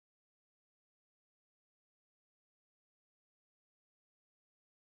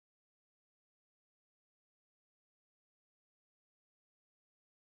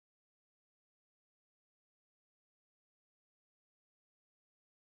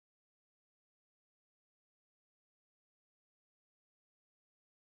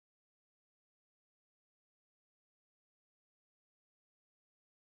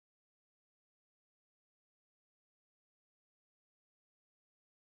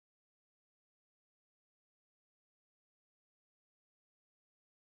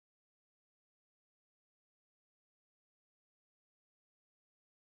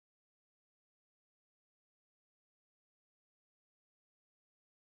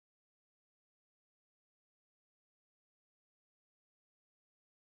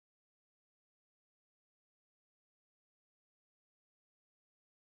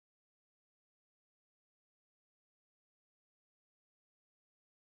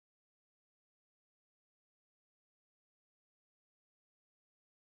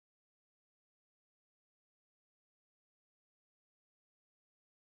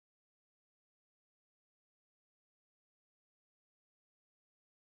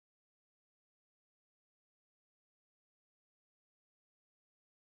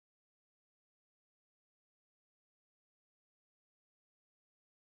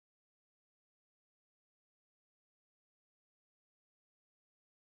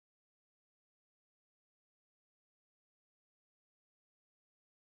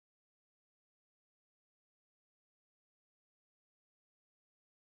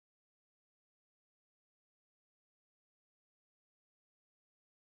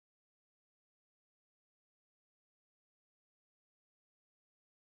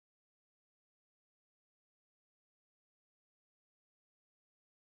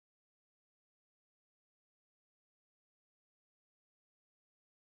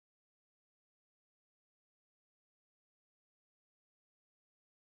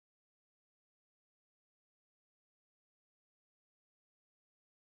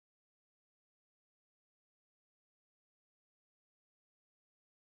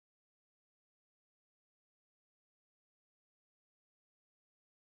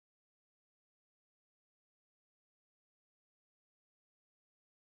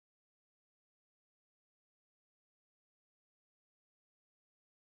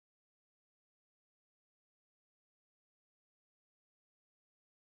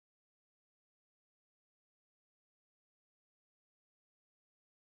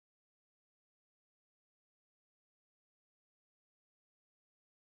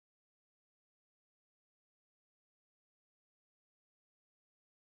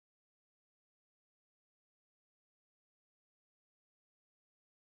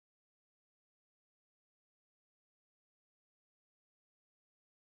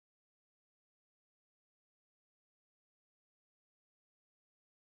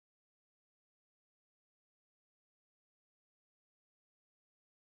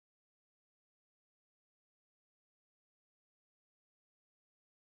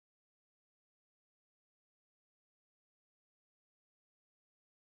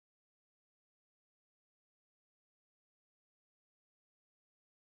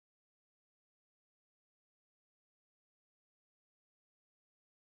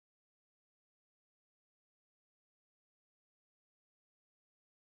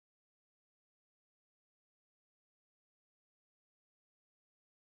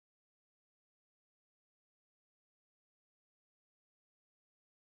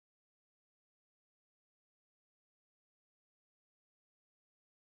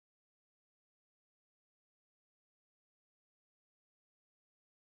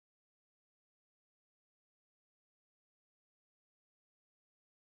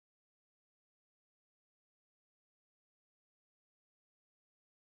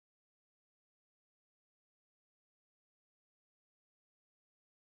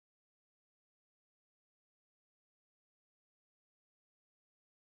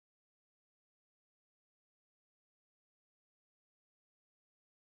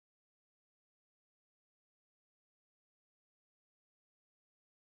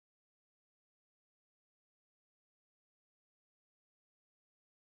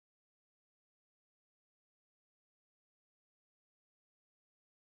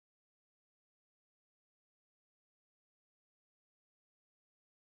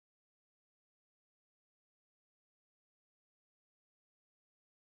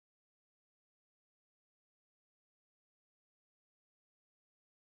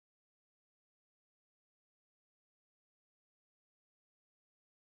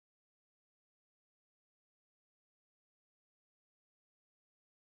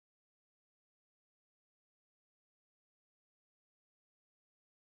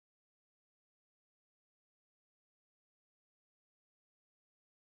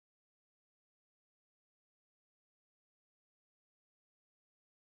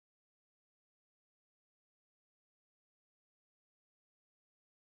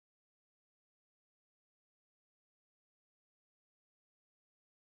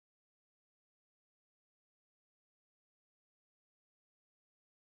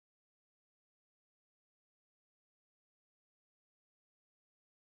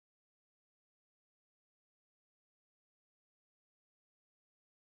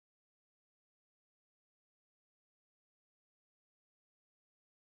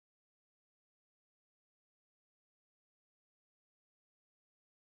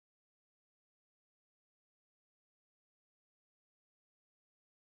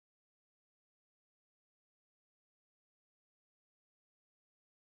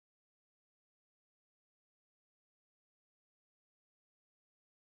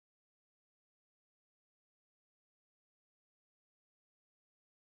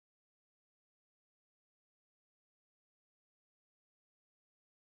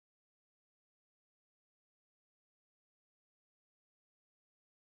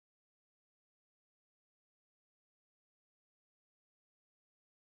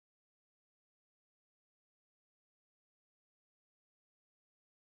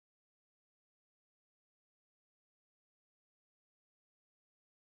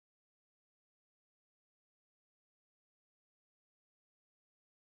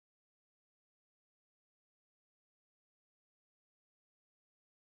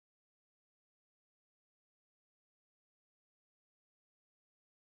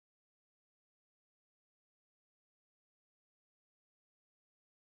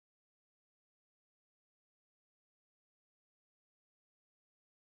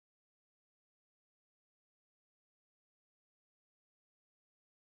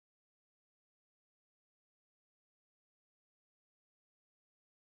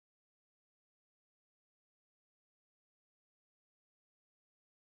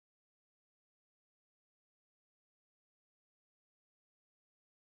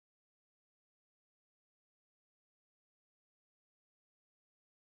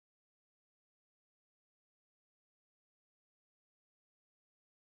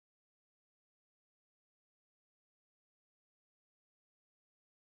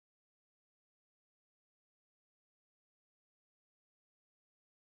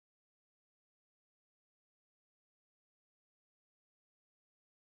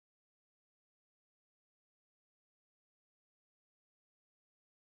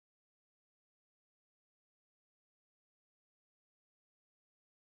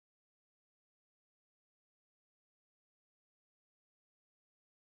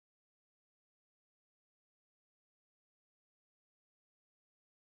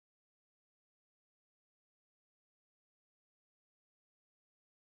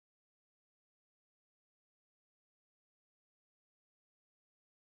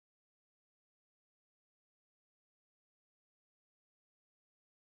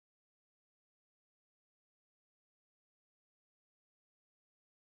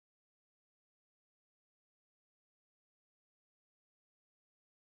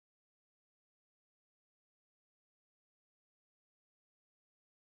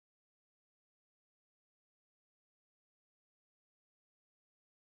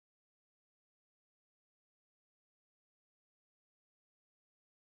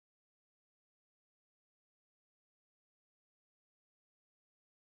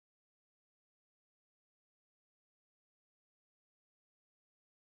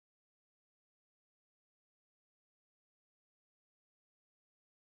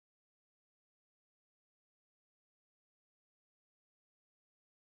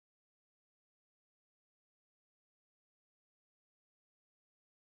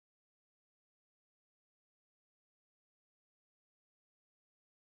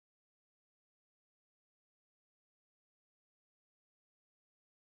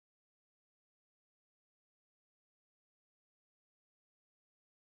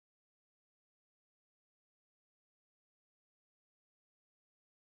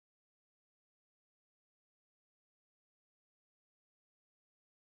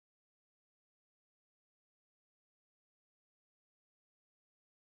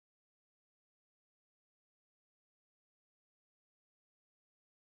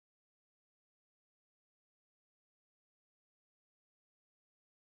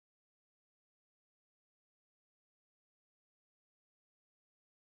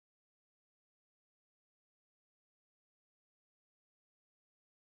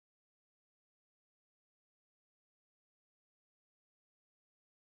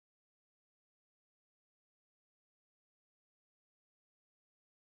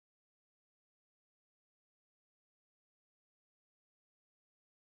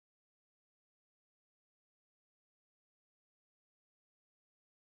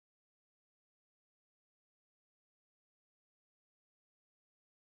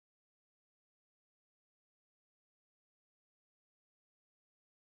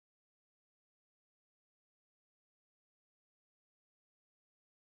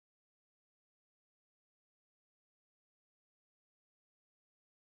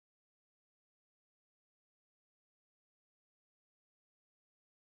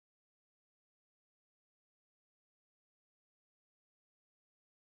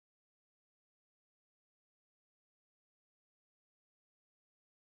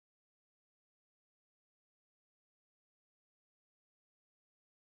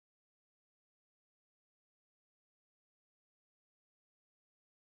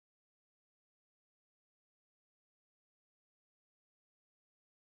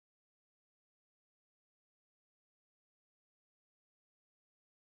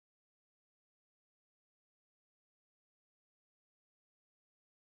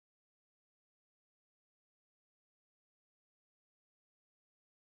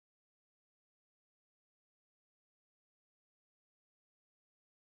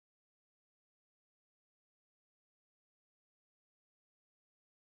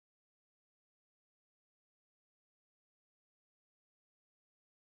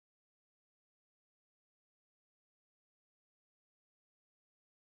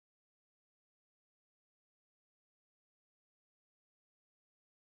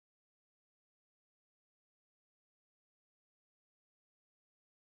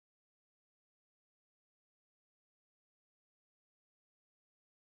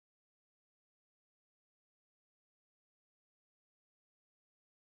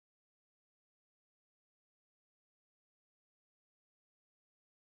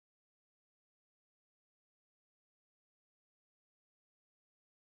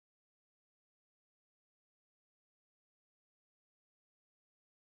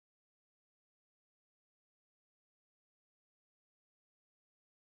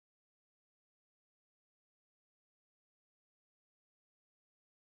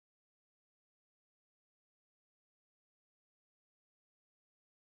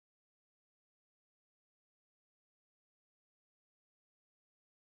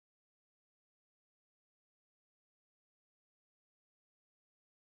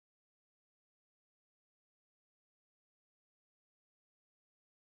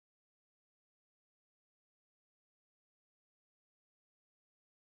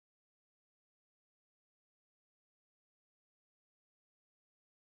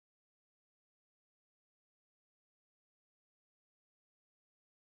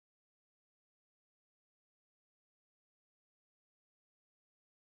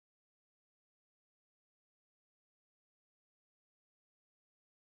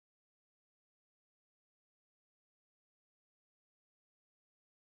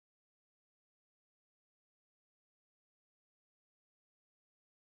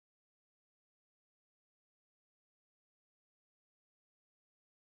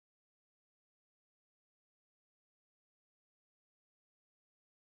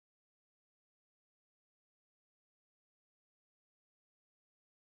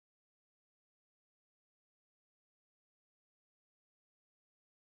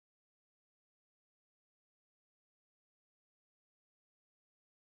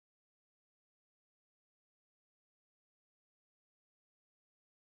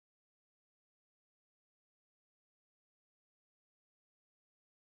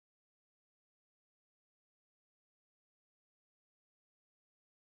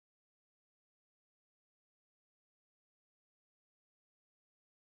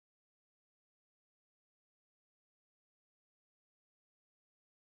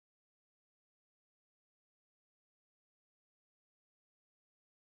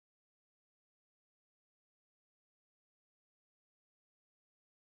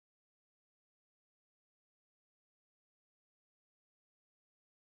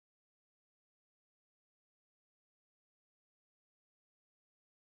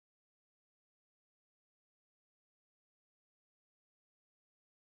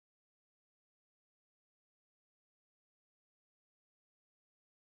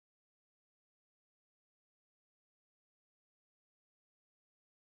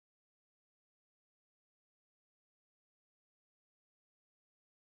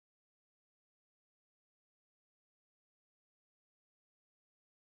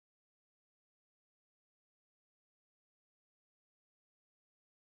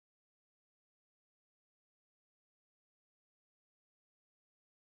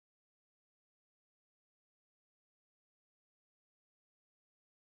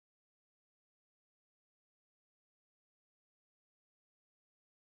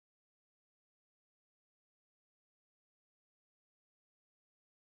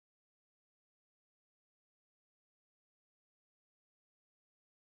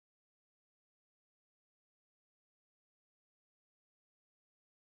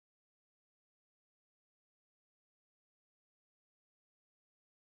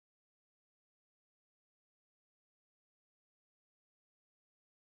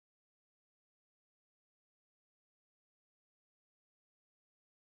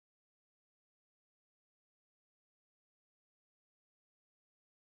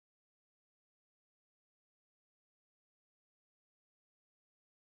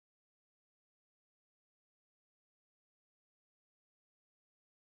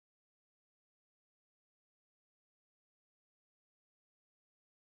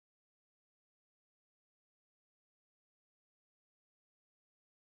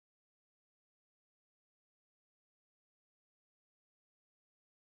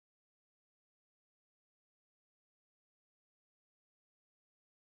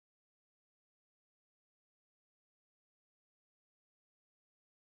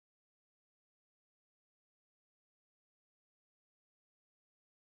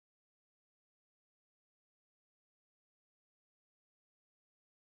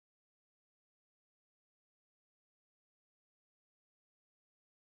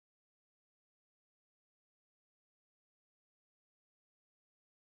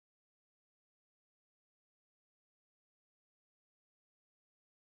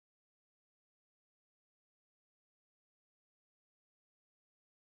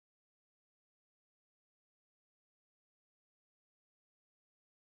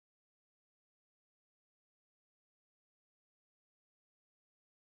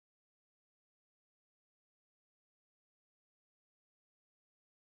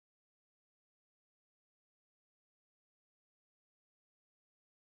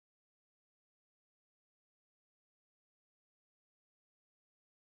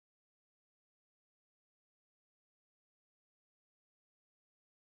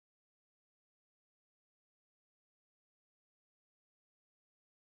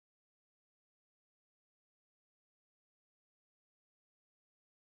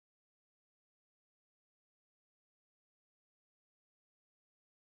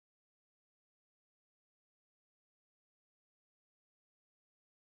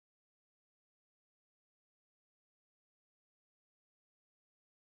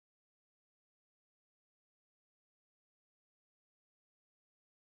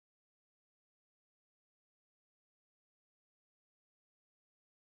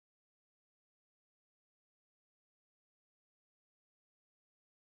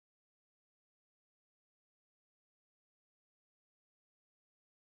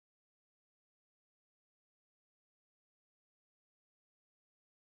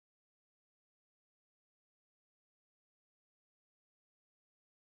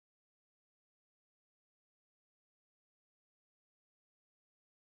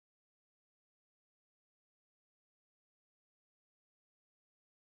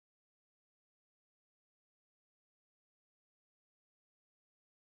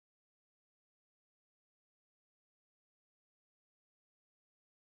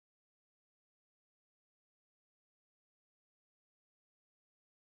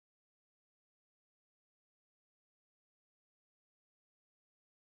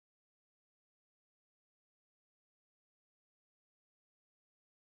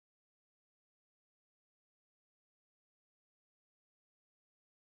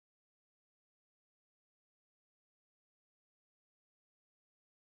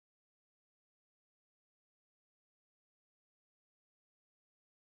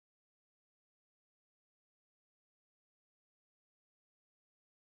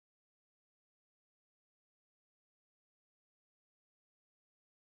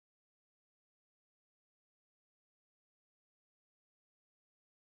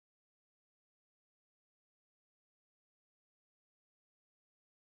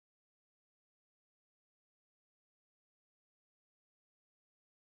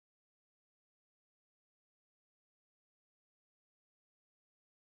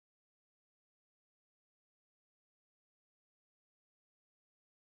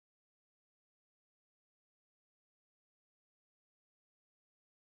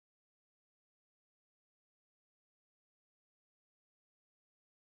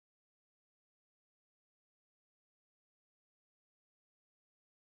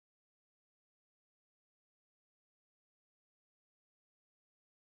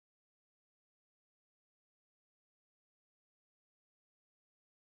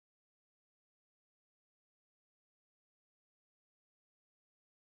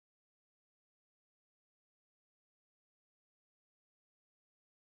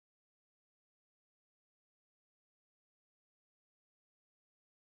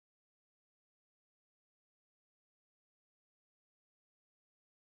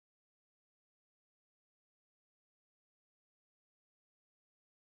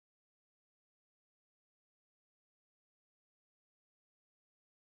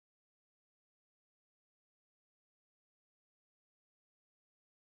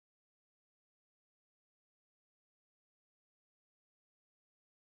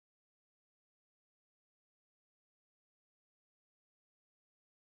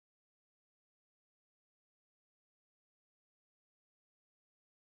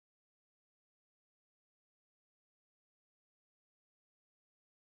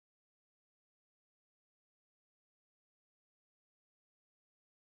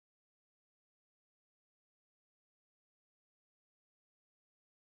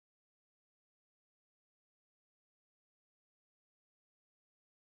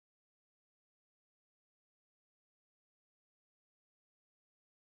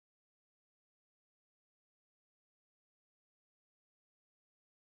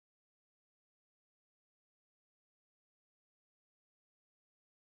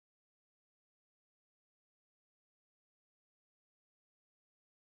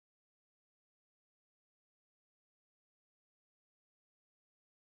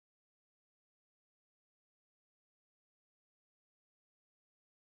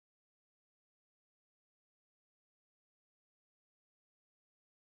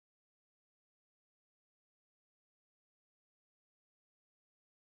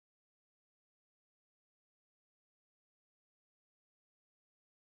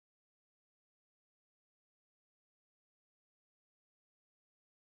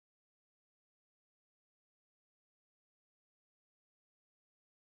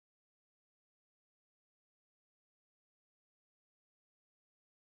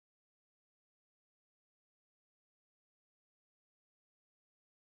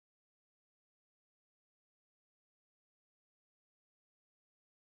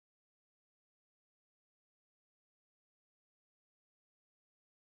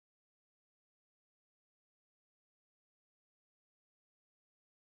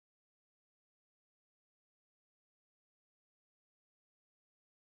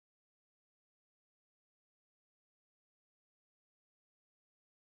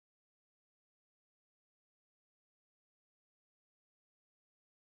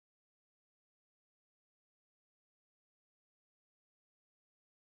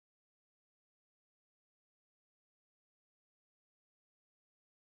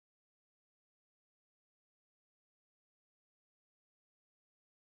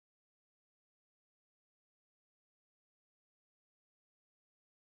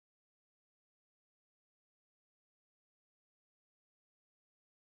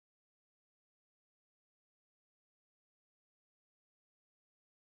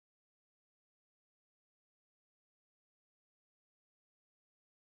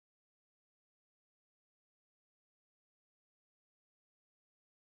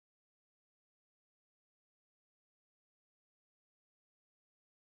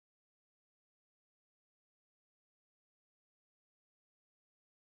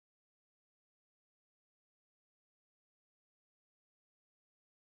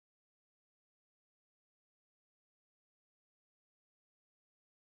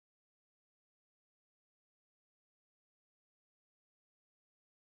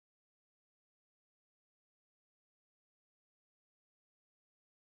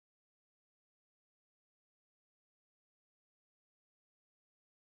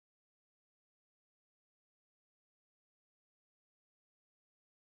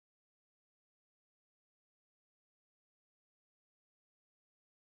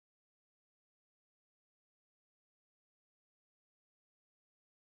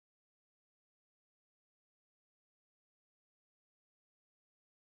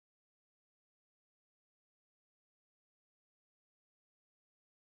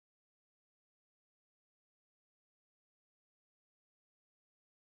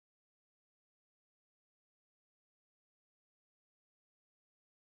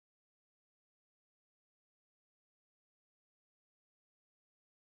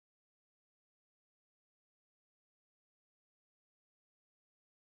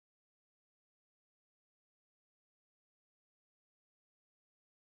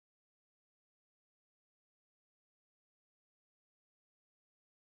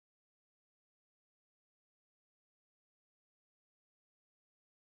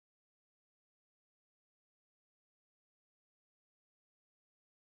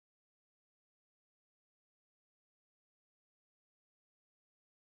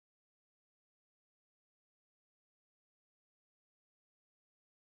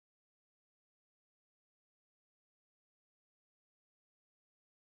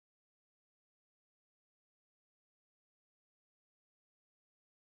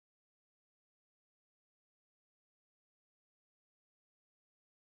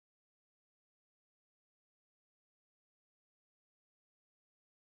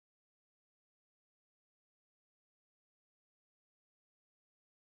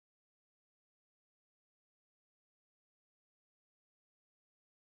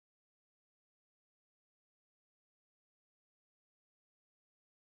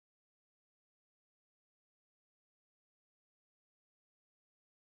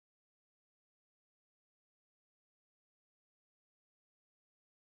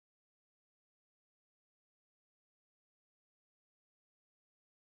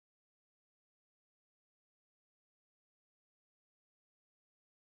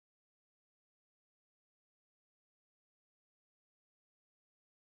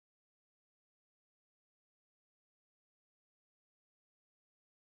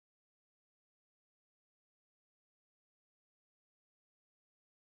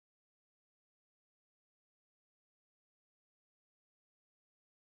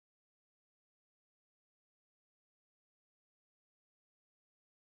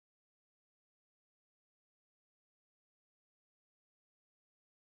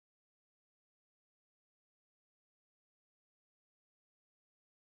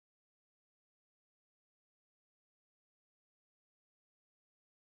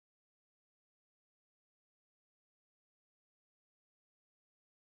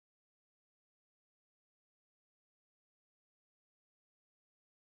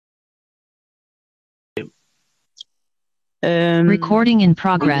Recording in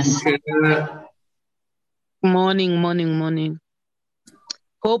progress. Morning.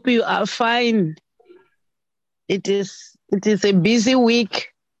 Hope you are fine. It is a busy week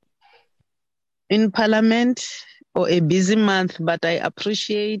in Parliament, or a busy month, but I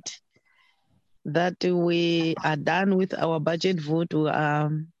appreciate that we are done with our budget vote. We are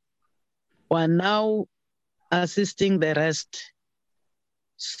now assisting the rest.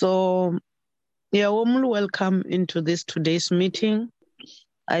 So you're warmly welcome into today's meeting.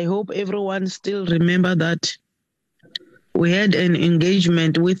 I hope everyone still remember that we had an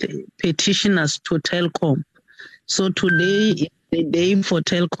engagement with petitioners to Telkom. So today is the day for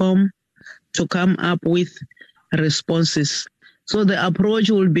Telkom to come up with responses. So the approach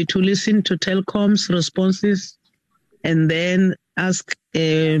will be to listen to Telkom's responses and then ask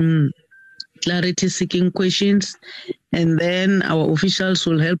clarity-seeking questions, and then our officials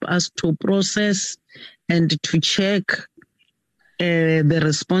will help us to process and to check the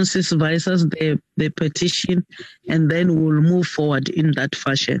responses versus the petition, and then we'll move forward in that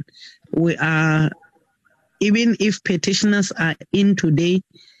fashion. We are, even if petitioners are in today,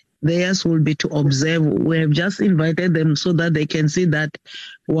 theirs will be to observe. We have just invited them so that they can see that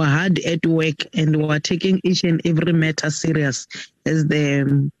we're hard at work and we're taking each and every matter serious as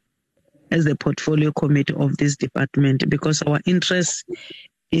the portfolio committee of this department, because our interest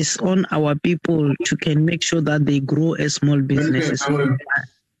is on our people to can make sure that they grow as small businesses.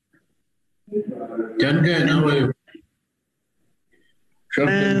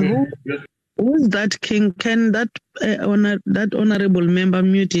 Who's that king? Can that honorable member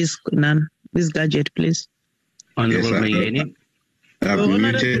mute this gadget, please? Honorable Mayeni.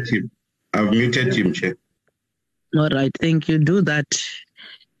 I've muted him, Chair. All right, thank you. Do that.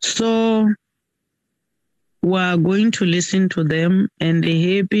 So we're going to listen to them, and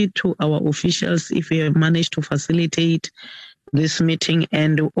happy to our officials if you have managed to facilitate this meeting,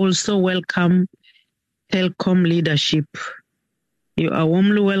 and also welcome Telkom leadership. You are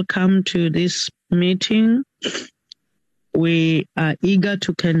warmly welcome to this meeting. We are eager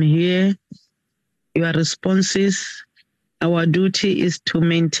to can hear your responses. Our duty is to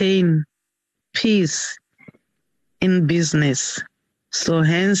maintain peace in business. So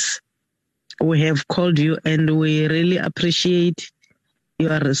hence, we have called you, and we really appreciate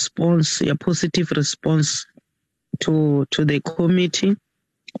your response, your positive response to the committee.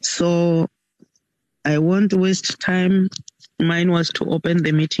 So I won't waste time. Mine was to open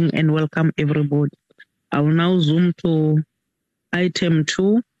the meeting and welcome everybody. I will now zoom to item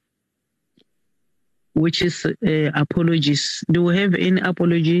 2, which is apologies. Do we have any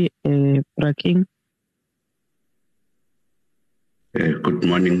apology, Raking? Good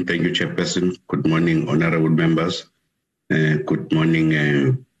morning. Thank you, Chairperson. Good morning, honorable members. Good morning,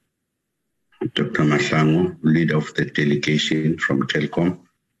 Dr. Mahlangu, leader of the delegation from Telkom,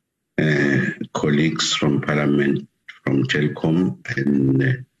 colleagues from Parliament from Telkom,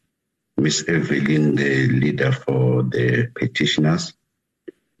 and Ms. Evelyn, the leader for the petitioners.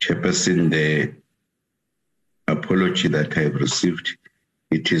 Chairperson, the apology that I have received,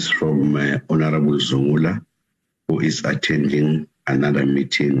 it is from Honorable Zungula, who is attending another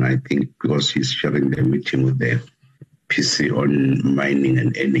meeting, I think, because he's sharing the meeting with the PC on mining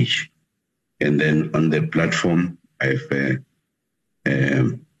and energy. And then on the platform, I've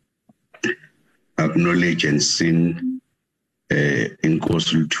acknowledged and seen in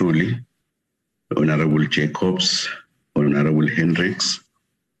Coastal Truly, Honorable Jacobs, Honorable Hendricks,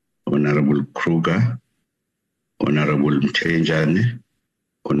 Honorable Kruger, Honorable Mtenjane,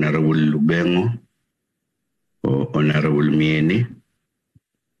 Honorable Lubengo, Honorable Mieni,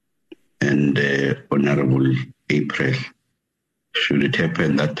 and Honorable April. Should it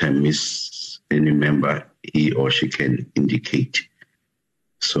happen that I miss any member, he or she can indicate.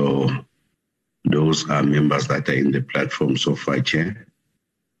 So those are members that are in the platform so far, Chair.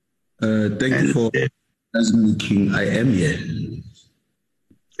 Thank you for asking. I am here.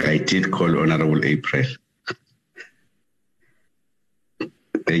 I did call Honorable April.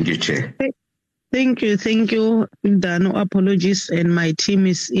 Thank you, Chair. Thank you. There are no apologies, and my team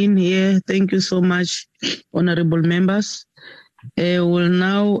is in here. Thank you so much, honorable members. We'll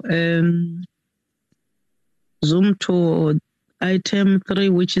now zoom to item 3,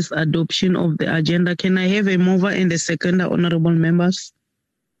 which is adoption of the agenda. Can I have a mover and a seconder, honorable members?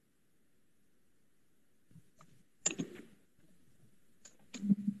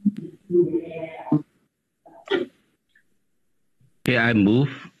 Okay, I move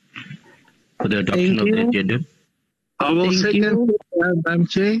for the adoption of the agenda. I will second, Madam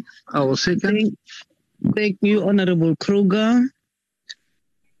Chair. I will second. Thank you, Honorable Kruger.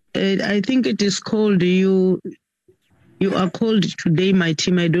 I think it is called you You are called today, my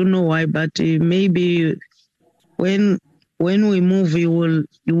team. I don't know why, but maybe when we move, you will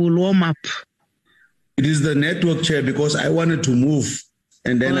warm up. It is the network, Chair, because I wanted to move,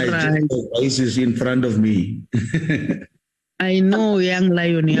 and then the voices in front of me. I know, young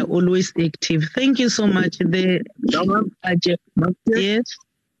lion, you're always active. Thank you so much. Yes.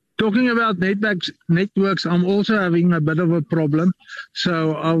 Talking about networks, I'm also having a bit of a problem.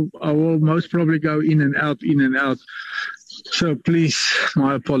 So I will most probably go in and out. So please,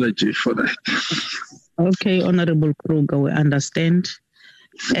 my apologies for that. Okay, Honorable Kruger, we understand.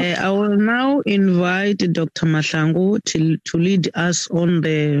 I will now invite Dr. Mahlangu to lead us on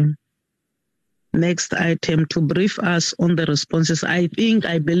the next item, to brief us on the responses. I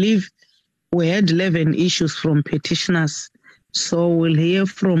believe we had 11 issues from petitioners. So we'll hear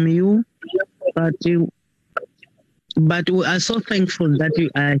from you, but we are so thankful that you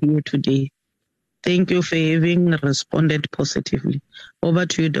are here today. Thank you for having responded positively. Over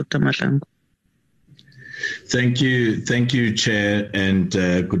to you, Dr. Mahlangu. Thank you, Chair, and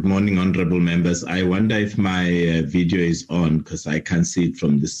good morning, honourable members. I wonder if my video is on, because I can't see it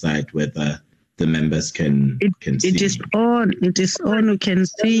from this side, whether the members can see. It is on. It is on. We can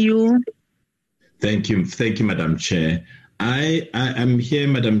see you. Thank you, Madam Chair. I am here,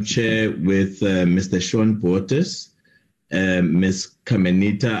 Madam Chair, with Mr. Sean Portes, Ms.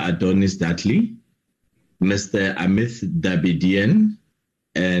 Kamenita Adonis Dudley, Mr. Amit Dabidian,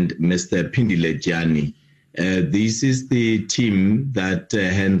 and Mr. Pindile Gianni. This is the team that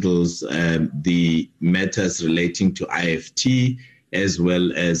handles the matters relating to IFT, as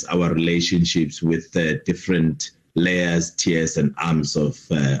well as our relationships with different layers, tiers, and arms of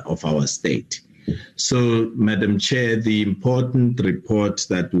our state. So, Madam Chair, the important report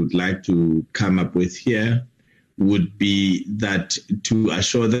that we'd like to come up with here would be that to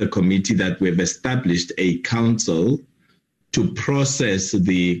assure the committee that we've established a council to process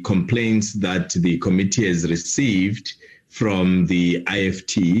the complaints that the committee has received from the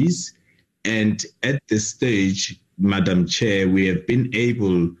IFTs. And at this stage, Madam Chair, we have been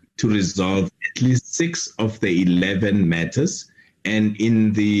able to resolve at least 6 of the 11 matters. And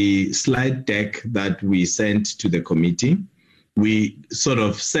in the slide deck that we sent to the committee, we sort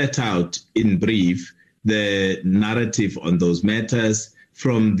of set out in brief the narrative on those matters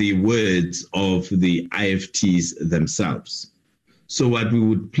from the words of the IFTs themselves. So what we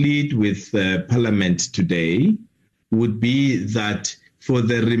would plead with Parliament today would be that for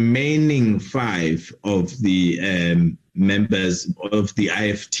the remaining 5 of the members of the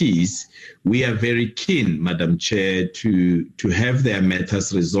IFTs, we are very keen, Madam Chair, to have their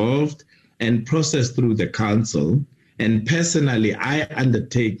matters resolved and processed through the council. And personally, I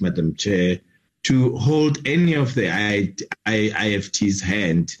undertake, Madam Chair, to hold any of the IFT's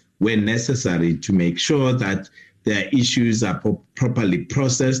hand when necessary to make sure that their issues are properly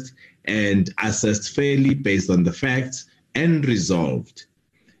processed and assessed fairly based on the facts and resolved.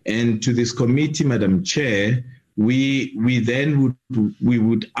 And to this committee, Madam Chair, we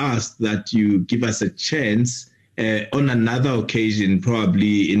would ask that you give us a chance on another occasion,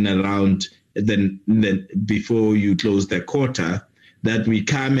 probably in around before you close the quarter, that we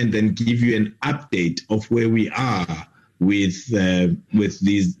come and then give you an update of where we are with the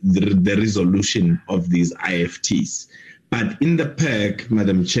resolution of these IFTs. But in the PEC,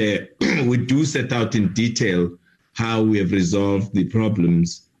 Madam Chair, we do set out in detail how we have resolved the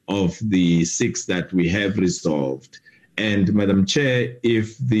problems of the 6 that we have resolved. And Madam Chair,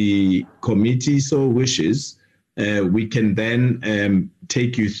 if the committee so wishes, we can then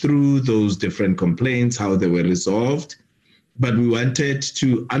take you through those different complaints, how they were resolved. But we wanted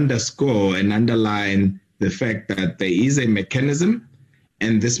to underscore and underline the fact that there is a mechanism,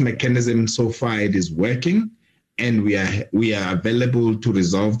 and this mechanism so far it is working, and we are available to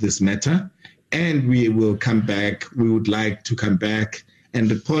resolve this matter. And we will come back. We would like to come back and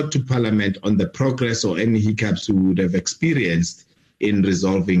report to Parliament on the progress or any hiccups we would have experienced in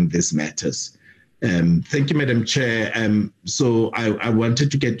resolving these matters. Thank you, Madam Chair. So I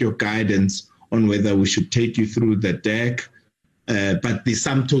wanted to get your guidance on whether we should take you through the deck. But the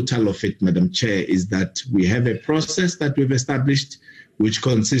sum total of it, Madam Chair, is that we have a process that we've established, which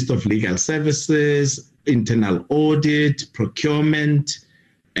consists of legal services, internal audit, procurement,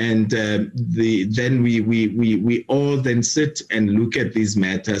 and then we all then sit and look at these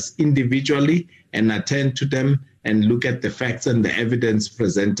matters individually and attend to them and look at the facts and the evidence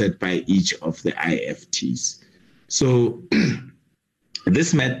presented by each of the IFTs. So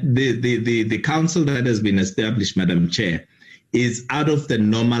the council that has been established, Madam Chair, is out of the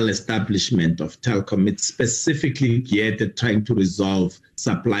normal establishment of Telkom. It's specifically geared at trying to resolve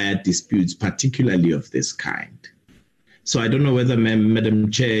supplier disputes, particularly of this kind. So I don't know whether,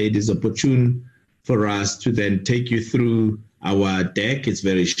 Madam Chair, it is opportune for us to then take you through our deck. It's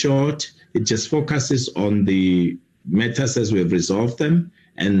very short. It just focuses on the matters as we have resolved them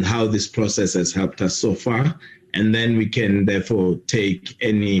and how this process has helped us so far. And then we can therefore take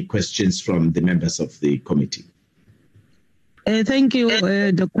any questions from the members of the committee. Thank you,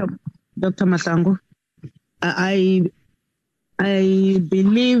 Dr. Masango. I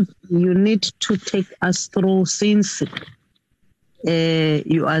believe you need to take us through, since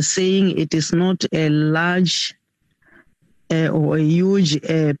you are saying it is not a large or a huge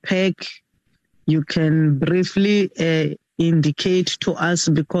pack. You can briefly indicate to us,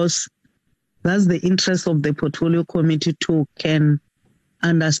 because that's the interest of the portfolio committee to can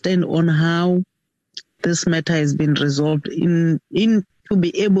understand on how this matter has been resolved in to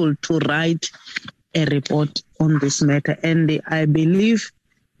be able to write a report on this matter. And I believe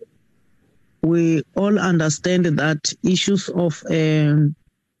we all understand that issues of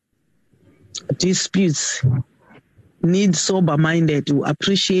disputes need sober-minded. We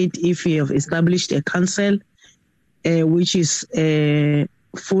appreciate if we have established a council which is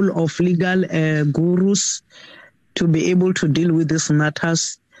full of legal gurus to be able to deal with these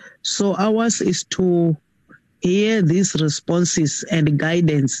matters. So ours is to hear these responses and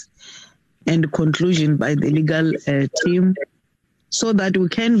guidance and conclusion by the legal team, so that we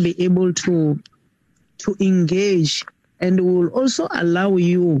can be able to engage, and we will also allow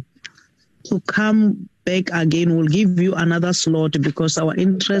you to come back again. We'll give you another slot, because our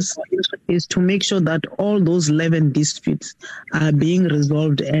interest is to make sure that all those 11 disputes are being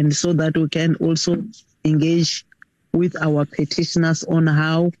resolved, and so that we can also engage with our petitioners on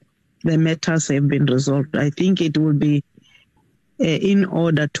how the matters have been resolved. I think it will be in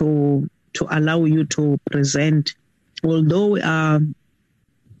order to allow you to present. Although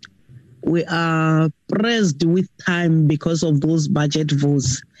we are pressed with time because of those budget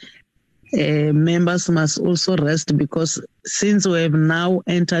votes, members must also rest, because since we have now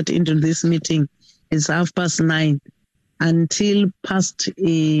entered into this meeting, it's 9:30 until past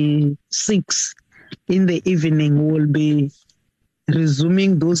 6 in the evening. We'll be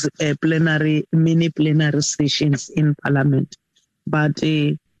resuming those mini plenary sessions in Parliament. But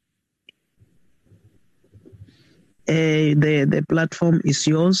the platform is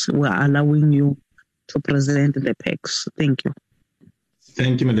yours. We're allowing you to present the packs. Thank you.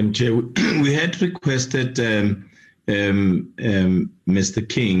 Thank you, Madam Chair. We had requested Mr.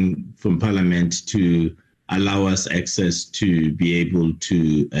 King from Parliament to allow us access to be able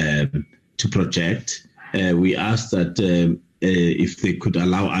to project. We asked that if they could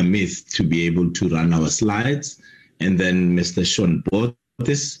allow Amit to be able to run our slides, and then Mr. Sean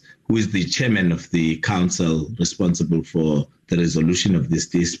Bortis, who is the chairman of the council responsible for the resolution of this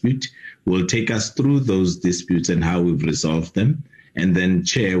dispute, will take us through those disputes and how we've resolved them. And then,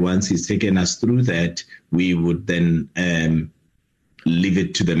 Chair, once he's taken us through that, we would then leave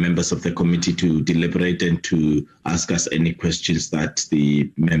it to the members of the committee to deliberate and to ask us any questions that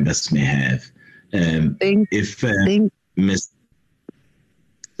the members may have.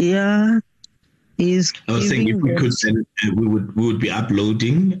 Yeah, is. I was saying if we could, then we would be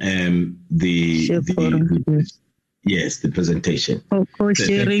uploading the presentation. For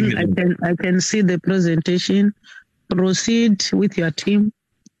sharing, I can see the presentation. Proceed with your team.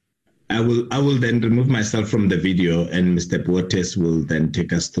 I will then remove myself from the video, and Mr. Bortes will then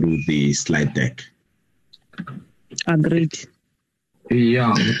take us through the slide deck. Agreed.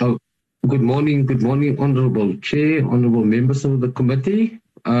 Yeah. Good morning, Honourable Chair, honourable members of the committee.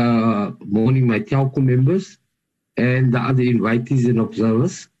 Morning, my Telkom members, and the other invitees and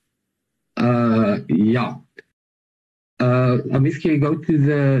observers. Amit, can you go to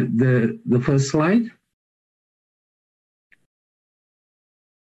the first slide?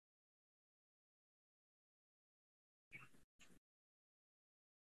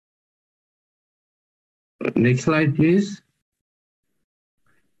 Next slide, please.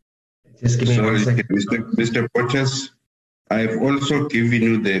 Just give me one second. Mr. Bortis, I've also given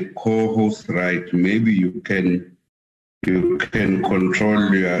you the co-host right. Maybe you can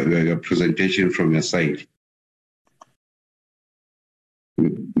control your presentation from your side.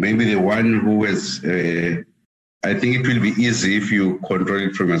 Maybe the one who has, I think it will be easy if you control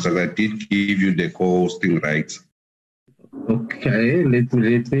it from your side. I did give you the co-hosting rights. Okay, let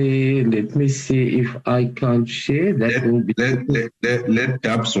me see if I can share. That will be let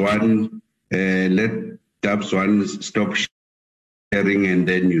Dubs one stop sharing, and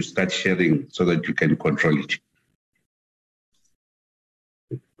then you start sharing so that you can control it.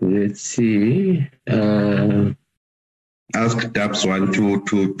 Let's see. Ask Dubs one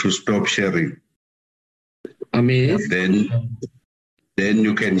to stop sharing. Amis? Then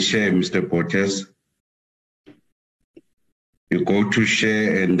you can share, Mr. Portes. You go to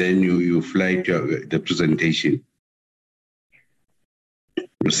share and then you fly to the presentation.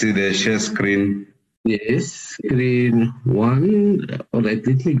 You see the share screen? Yes, screen 1. All right,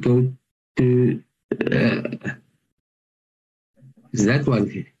 let me go to... is that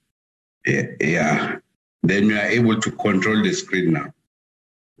one? Yeah. Then you are able to control the screen now.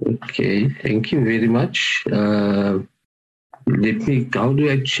 Okay, thank you very much. How do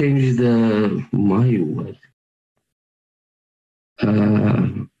I change my word?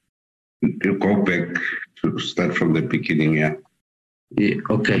 You go back to start from the beginning, yeah. Yeah,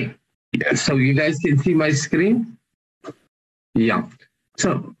 okay. Yeah. So you guys can see my screen? Yeah.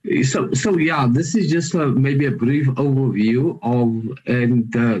 So yeah, this is just maybe a brief overview of,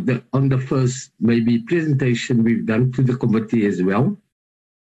 and on the first maybe presentation we've done to the committee as well.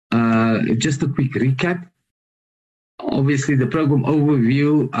 Just a quick recap. Obviously, the program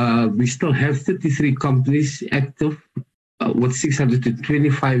overview, we still have 33 companies active with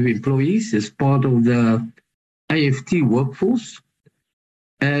 625 employees as part of the IFT workforce.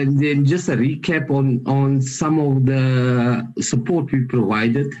 And then just a recap on some of the support we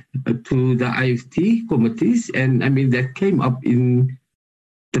provided to the IFT committees. And I mean, that came up in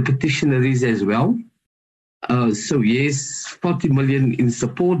the petitionaries as well. So yes, 40 million in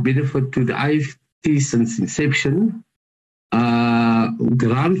support benefit to the IFT since inception.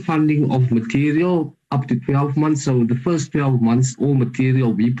 Grant funding of material up to 12 months. So the first 12 months, all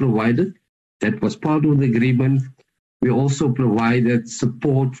material we provided. That was part of the agreement. We also provided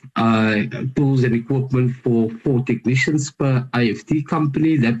support, tools and equipment for 4 technicians per IFT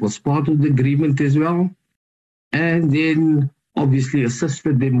company. That was part of the agreement as well. And then obviously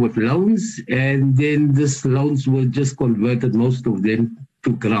assisted them with loans. And then these loans were just converted, most of them,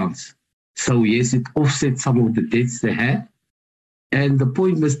 to grants. So yes, it offset some of the debts they had. And the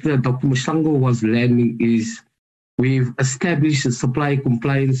point Dr. Mashango was landing is we've established a supply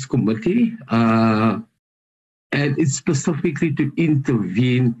compliance committee, and it's specifically to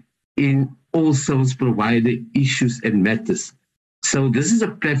intervene in all service provider issues and matters. So this is a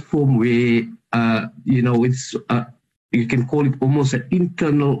platform where, it's you can call it almost an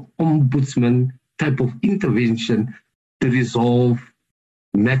internal ombudsman type of intervention to resolve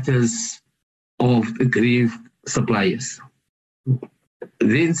matters of aggrieved suppliers.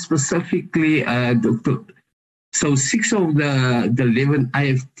 Then specifically, so 6 of the 11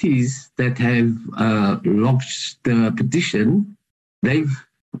 IFTs that have lodged the petition, they've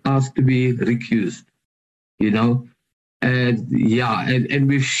asked to be recused, and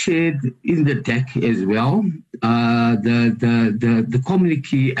we've shared in the deck as well the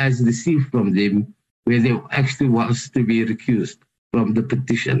communique as received from them, where they actually was to be recused from the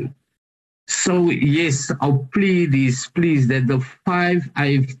petition. So yes, our plea is please that the 5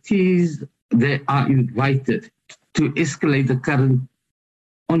 IFTs that are invited to escalate the current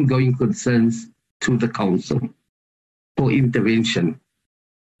ongoing concerns to the council for intervention.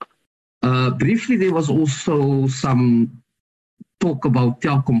 Briefly, there was also some talk about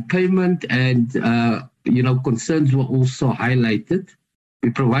Telkom payment, and concerns were also highlighted.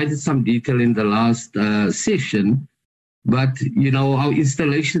 We provided some detail in the last session, but our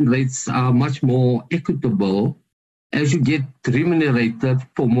installation rates are much more equitable as you get remunerated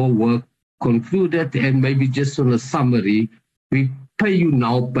for more work concluded. And maybe just on a summary, we pay you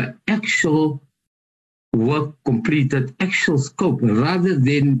now per actual work completed, actual scope, rather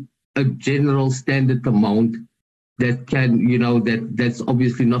than a general standard amount that can, that's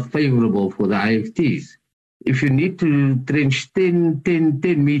obviously not favorable for the IFTs. If you need to trench 10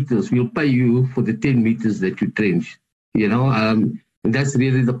 meters, we'll pay you for the 10 meters that you trench. And that's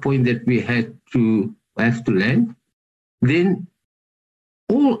really the point that we have to land. Then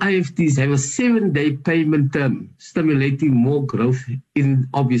all IFTs have a 7-day payment term, stimulating more growth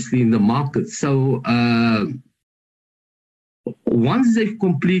obviously in the market. So once they've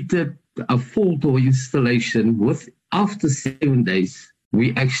completed a fault or installation after 7 days,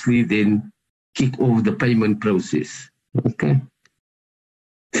 we actually then kick off the payment process. Okay.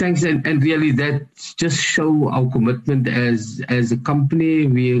 Thanks, and really that just show our commitment as a company.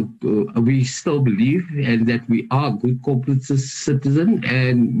 We still believe and that we are good corporate citizen,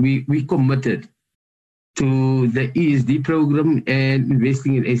 and we committed to the ESD program and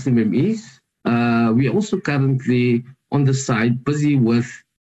investing in SMMEs. We are also currently on the side busy with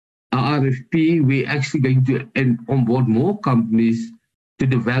our RFP. We're actually going to onboard more companies to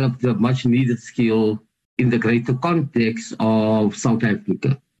develop the much needed skill in the greater context of South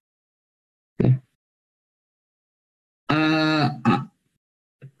Africa. Okay. I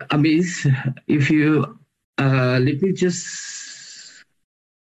mean, if you let me just.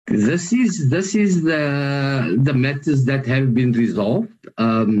 This is the matters that have been resolved.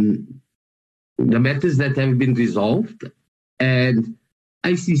 The matters that have been resolved, and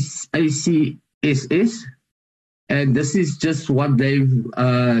ICSS, and this is just what they've,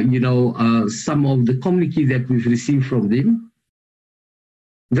 some of the communique that we've received from them.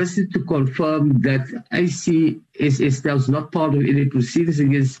 This is to confirm that ICSS was not part of any proceedings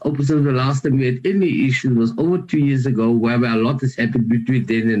against Openserve. The last time we had any issues was over 2 years ago, whereby a lot has happened between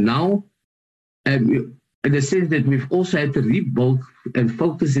then and now. And in the sense that we've also had to rebuild and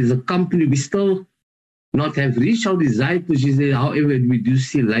focus as a company, we still not have reached our desired position. However, we do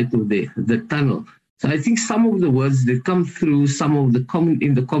see light of the tunnel. So I think some of the words that come through, some of the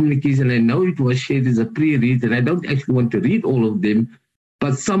in the communiques, and I know it was shared as a pre-read, and I don't actually want to read all of them,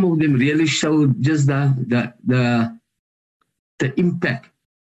 but some of them really show just the impact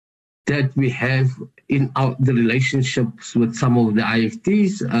that we have in the relationships with some of the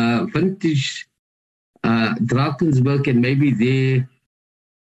IFTs, Vintage, Drakensberg, and maybe they,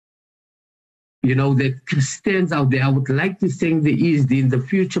 that stands out there. I would like to thank the ESD and the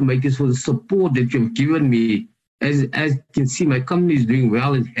future makers for the support that you've given me. As you can see, my company is doing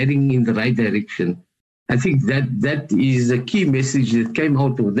well and heading in the right direction. I think that is a key message that came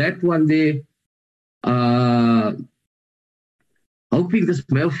out of that one there. Hoping this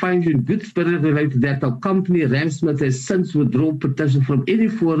mail finds you in good spirit related to that. Our company, Ramsmith, has since withdrawn petition from any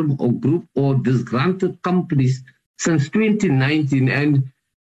forum or group or disgruntled companies since 2019. And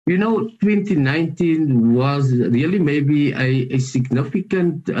 2019 was really maybe a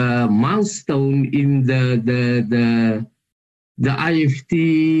significant milestone in the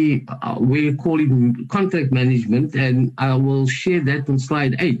IFT, we call it contract management, and I will share that on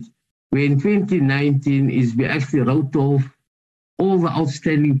slide 8, where in 2019 we actually wrote off all the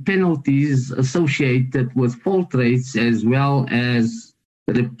outstanding penalties associated with fault rates as well as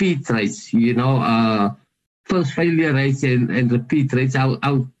repeat rates, first failure rates and repeat rates.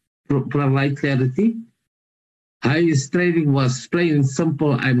 I'll provide clarity. Highest trading was plain and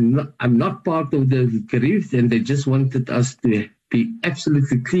simple. I'm not part of the grief, and they just wanted us to be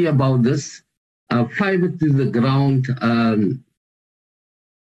absolutely clear about this. Fiber to the ground.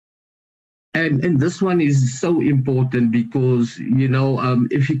 And this one is so important because,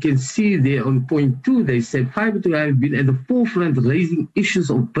 if you can see there on point 2, they said fiber to have been at the forefront raising issues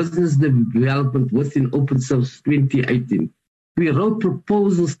of business development within Openserve 2018. We wrote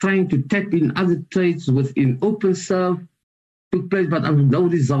proposals trying to tap in other trades within Openserve, took place, but no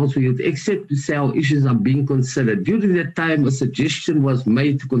results were yet, except to say our issues are being considered. During that time, a suggestion was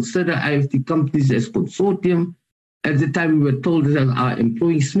made to consider IFT companies as consortium. At the time, we were told that are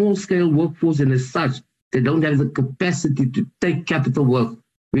employing small-scale workforce, and as such, they don't have the capacity to take capital work.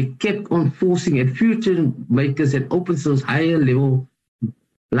 We kept on forcing at future makers at Openserve's higher level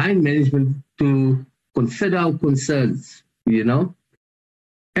line management to consider our concerns,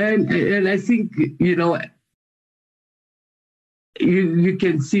 And I think, you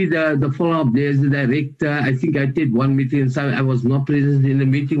can see the follow-up. There's the director. I think I did one meeting, and so I was not present in the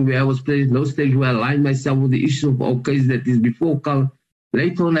meeting where I was present. No stage where I aligned myself with the issue of our case that is before Carl.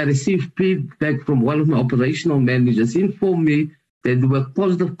 Later on, I received feedback from one of my operational managers, informed me that there were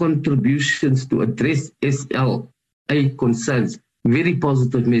positive contributions to address SLA concerns. Very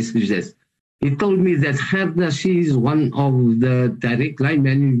positive messages. He told me that Gerda, she is one of the direct line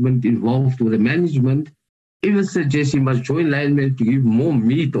management involved with the management, even suggests he must join line management to give more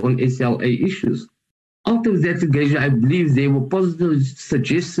meat on SLA issues. Out of that engagement, I believe there were positive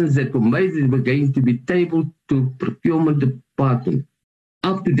suggestions that were made that were going to be tabled to procurement department.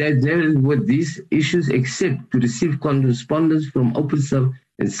 Up to date, never with these issues except to receive correspondence from Openserve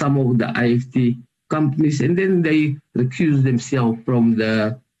and some of the IFT companies, and then they recuse themselves from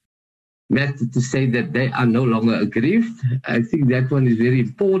the matter to say that they are no longer aggrieved. I think that one is very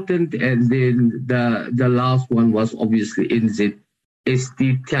important. And then the last one was obviously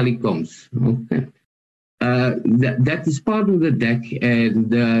NZST Telecoms. Okay. That is part of the deck,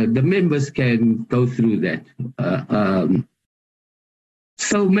 and the members can go through that.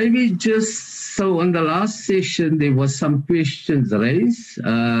 So maybe on the last session, there was some questions raised.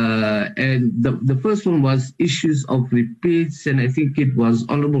 And the first one was issues of repeats. And I think it was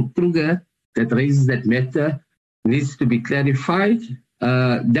Honorable Kruger that raises that matter, needs to be clarified.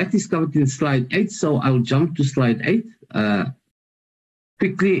 That is covered in slide 8. So I'll jump to slide 8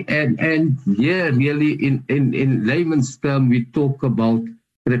 quickly. And here really in layman's term, we talk about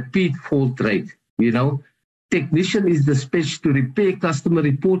repeat fault rate, Technician is dispatched to repair customer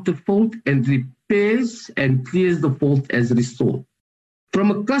reported fault and repairs and clears the fault as restored. From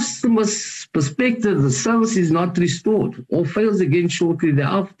a customer's perspective, the service is not restored or fails again shortly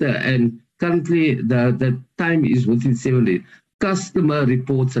thereafter, and currently the time is within 7 days. Customer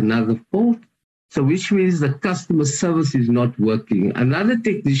reports another fault, so which means the customer service is not working. Another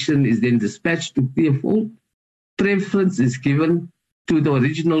technician is then dispatched to clear fault. Preference is given to the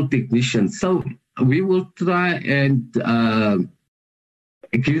original technician. So we will try and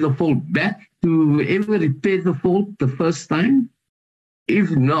give the fault back to whoever repaired the fault the first time.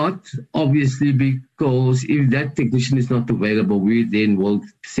 If not, obviously, because if that technician is not available, we then will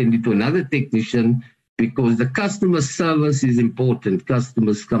send it to another technician, because the customer service is important.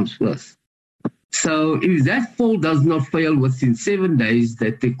 Customers comes first. So if that fault does not fail within 7 days,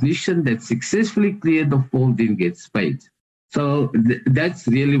 the technician that successfully cleared the fault then gets paid. So that's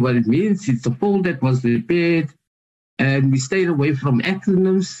really what it means. It's a fault that was repaired, and we stayed away from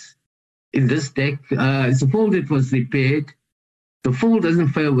acronyms in this deck. It's a fault that was repaired. The fault doesn't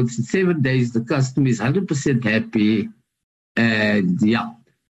fail within 7 days. The customer is 100% happy. And yeah,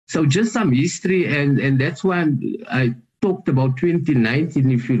 so just some history. And that's why I talked about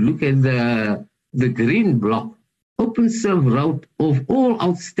 2019. If you look at the green block, Openserve wrote of all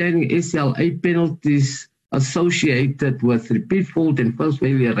outstanding SLA penalties associated with repeat fault and first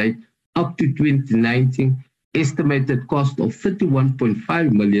failure rate up to 2019, estimated cost of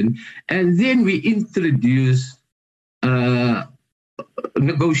 31.5 million. And then we introduced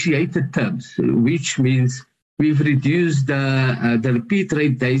negotiated terms, which means we've reduced the repeat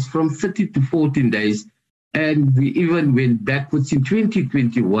rate days from 30 to 14 days, and we even went backwards in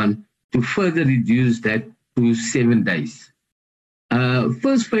 2021 to further reduce that to 7 days.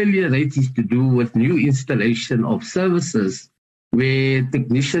 First failure rate is to do with new installation of services, where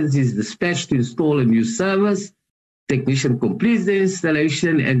technicians is dispatched to install a new service. Technician completes the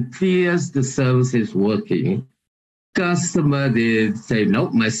installation and clears the service as working. Customer, they say, no,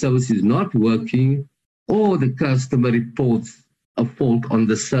 my service is not working, or the customer reports a fault on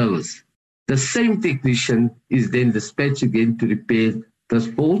the service. The same technician is then dispatched again to repair this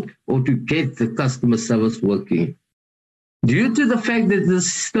fault or to get the customer service working. Due to the fact that this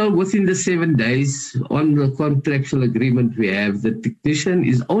is still within the 7 days on the contractual agreement we have, the technician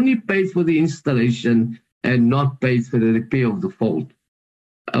is only paid for the installation and not paid for the repair of the fault.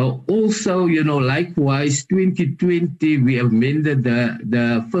 Also, likewise, 2020, we amended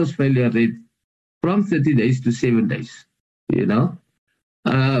the first failure rate from 30 days to 7 days,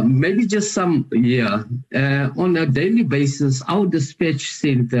 Maybe just some, on a daily basis, our dispatch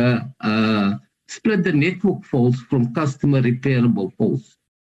center split the network faults from customer repairable faults.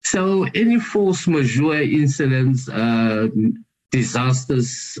 So any force majeure incidents,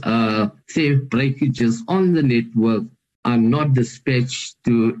 disasters, theft, breakages on the network are not dispatched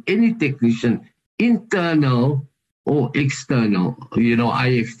to any technician, internal or external,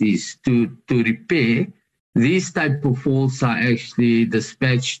 IFTs, to repair. These type of faults are actually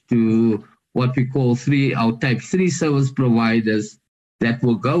dispatched to what we call our type 3 service providers that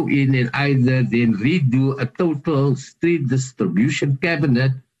will go in and either then redo a total street distribution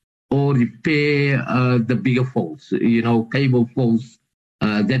cabinet or repair the bigger faults, cable faults.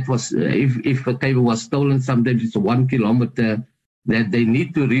 That was, if a cable was stolen, sometimes it's 1 kilometer that they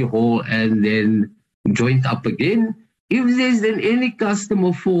need to rehaul and then joint up again. If there's then any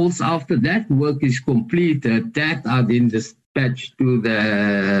customer faults after that work is completed, that are then dispatched to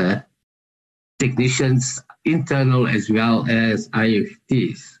the technicians, internal as well as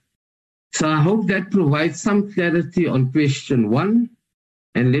IFTs. So I hope that provides some clarity on question 1.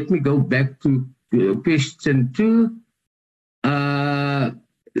 And let me go back to question 2.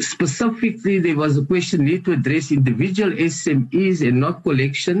 Specifically, there was a question need to address individual SMEs and not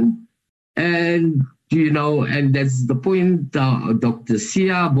collection. And, and that's the point Dr.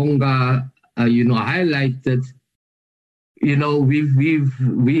 Sia Bonga, highlighted.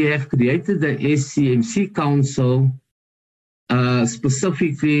 We have created the SCMC Council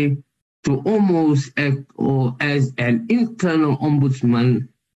specifically to almost act or as an internal ombudsman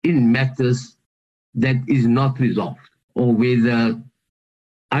in matters that is not resolved, or whether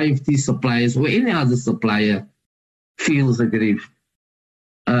IFT suppliers or any other supplier feels aggrieved.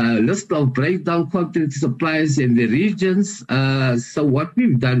 List of breakdown contract suppliers in the regions. So what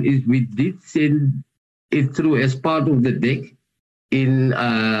we've done is we did send it through as part of the deck in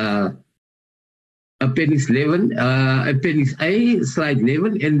Appendix 11, Appendix A, slide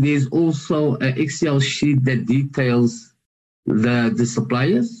 11, and there's also an Excel sheet that details the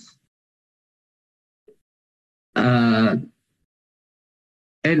suppliers. And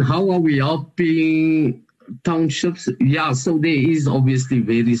how are we helping townships? Yeah, so there is obviously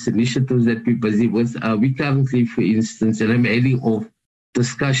various initiatives that we're busy with. We currently, for instance, and I'm adding off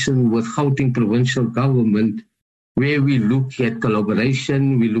discussion with Gauteng provincial government, where we look at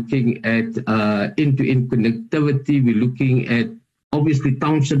collaboration, we're looking at end-to-end connectivity, we're looking at obviously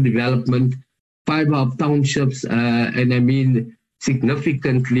township development, fiber of townships, and I mean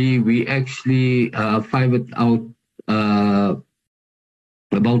significantly we actually fibered out about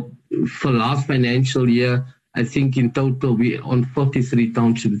for last financial year, I think in total we on 43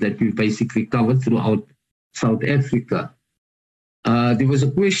 townships that we basically covered throughout South Africa. There was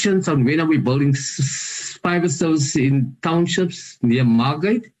a question on when are we building fiber services in townships near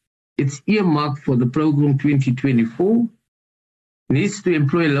Margate. It's earmarked for the program 2024. Needs to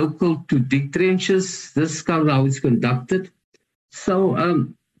employ local to dig trenches. This is how it's conducted. So,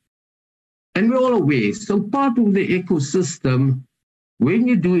 and we're all aware. So part of the ecosystem, when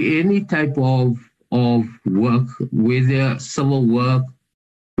you do any type of work, whether civil work,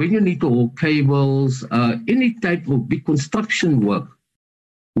 when you need to haul cables, any type of big construction work,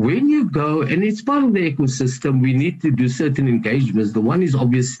 when you go, and it's part of the ecosystem, we need to do certain engagements. The one is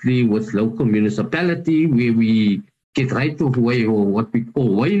obviously with local municipality, where we get right of way, or what we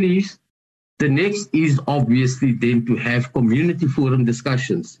call wayleaves. The next is obviously then to have community forum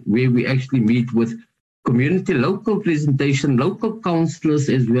discussions, where we actually meet with community, local presentation, local councillors,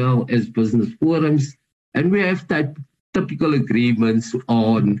 as well as business forums. And we have typical agreements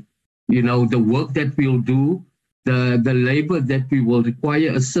on, you know, the work that we'll do, the labor that we will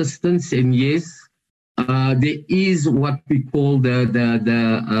require assistance. And yes, there is what we call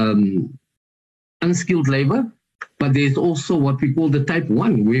the unskilled labor, but there's also what we call the type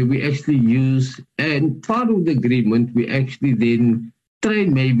 1, where we actually use, and part of the agreement, we actually then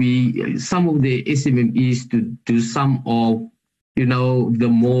train maybe some of the SMMEs to do some of, you know, the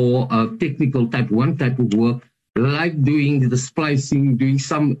more technical type 1 type of work, like doing the splicing, doing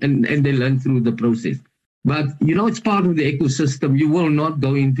some, and they learn through the process. But, you know, it's part of the ecosystem. You will not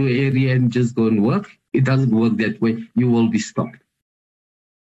go into an area and just go and work. It doesn't work that way. You will be stopped.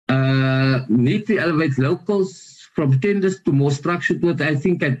 Need to elevate locals from tenders to more structured work. I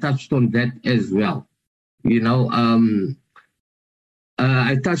think I touched on that as well. You know,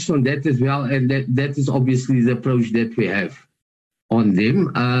 I touched on that as well, and that is obviously the approach that we have on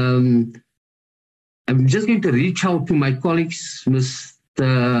them. I'm just going to reach out to my colleagues,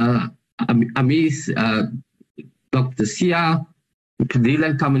 Mr. Amis, Dr. Sia, Kadila,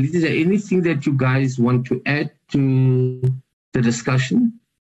 and Kamalita. Is there anything that you guys want to add to the discussion?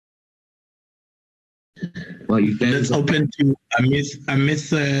 Well, you can. Let's open to Amis.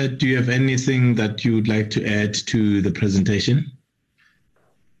 Do you have anything that you would like to add to the presentation?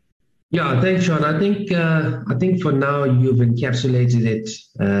 Yeah, thanks, Sean. I think for now you've encapsulated it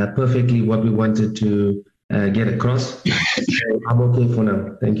perfectly what we wanted to get across. I'm okay for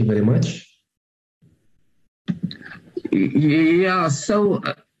now. Thank you very much. Yeah. So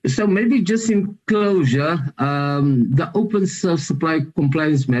maybe just in closure, the Openserve Supply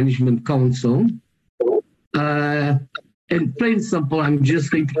Compliance Management Council. In plain simple, I'm just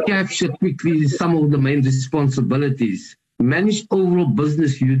going to capture quickly some of the main responsibilities. Manage overall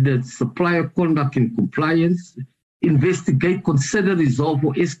business units, supplier conduct and compliance, investigate, consider, resolve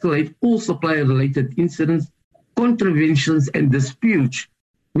or escalate all supplier-related incidents, contraventions and disputes,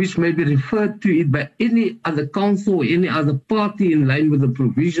 which may be referred to it by any other council or any other party in line with the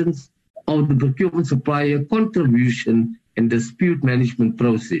provisions of the procurement supplier contribution and dispute management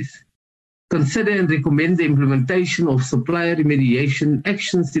process. Consider and recommend the implementation of supplier remediation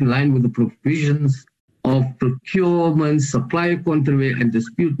actions in line with the provisions of procurement, supplier contract and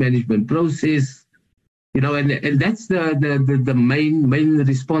dispute management process. You know, and that's the main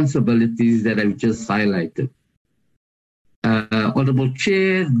responsibilities that I've just highlighted. Honorable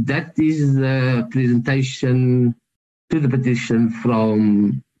Chair, that is the presentation to the petition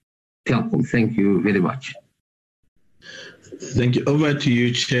from Telkom. Thank you very much. Thank you. Over to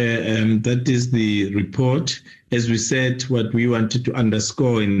you, Chair. That is the report. As we said, what we wanted to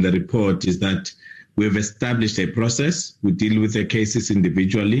underscore in the report is that we've established a process. We deal with the cases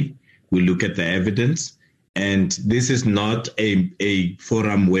individually. We look at the evidence. And this is not a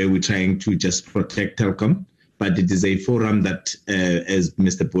forum where we're trying to just protect Telkom, but it is a forum that, as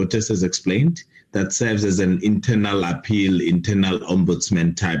Mr. Bottas has explained, that serves as an internal appeal, internal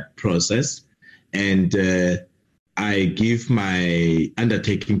ombudsman type process. And I give my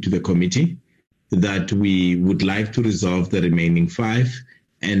undertaking to the committee that we would like to resolve the remaining 5,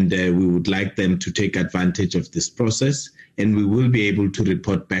 and we would like them to take advantage of this process, and we will be able to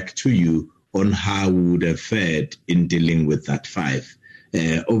report back to you on how we would have fared in dealing with that 5.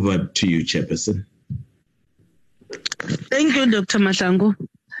 Over to you, Chairperson. Thank you, Dr. Mahlangu.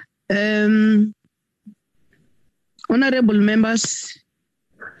 Honorable members,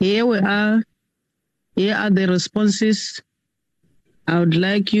 Here we are. Here are the responses. I would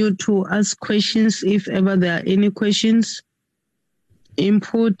like you to ask questions if ever there are any questions,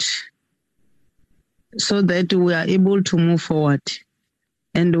 input, so that we are able to move forward.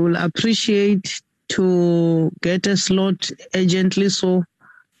 And we'll appreciate to get a slot urgently so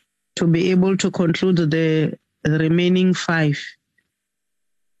to be able to conclude the remaining 5.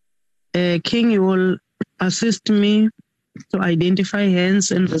 King, you will assist me to identify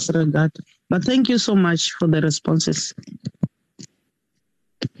hands in this regard. But thank you so much for the responses.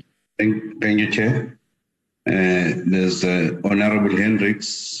 Thank you, Chair. There's Honorable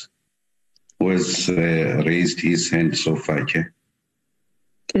Hendricks who has raised his hand so far, Chair.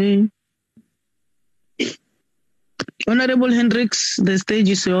 Okay. Honorable Hendricks, the stage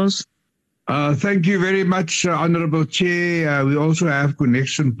is yours. Thank you very much, Honorable Chair. We also have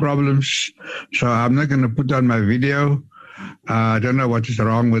connection problems, so I'm not going to put on my video. I don't know what is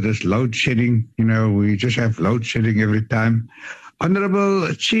wrong with this load shedding. You know, we just have load shedding every time.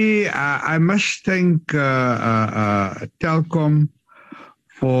 Honorable Chair, I must thank Telkom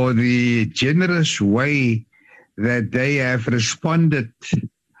for the generous way that they have responded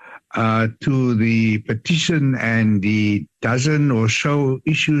to the petition and the dozen or so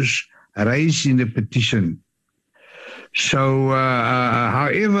issues raised in the petition. So,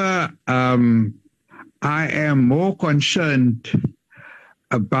 however, I am more concerned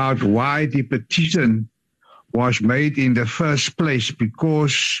about why the petition was made in the first place,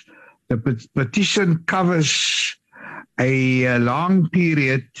 because the petition covers a long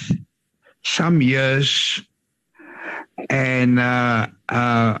period, some years, and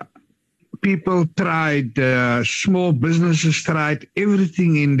people tried, small businesses tried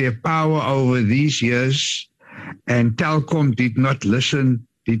everything in their power over these years, and Telkom did not listen,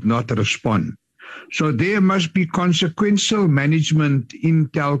 did not respond. So there must be consequential management in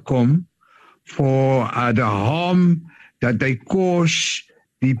Telkom for the harm that they cause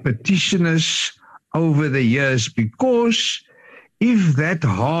the petitioners over the years, because if that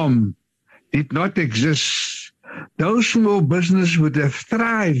harm did not exist, those small businesses would have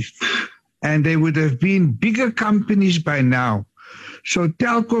thrived and they would have been bigger companies by now. So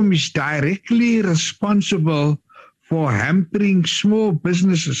Telkom is directly responsible for hampering small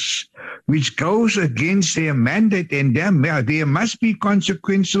businesses, which goes against their mandate, and there must be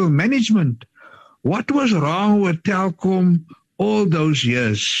consequential management. What was wrong with Telkom all those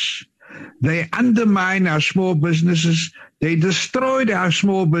years? They undermine our small businesses, they destroyed our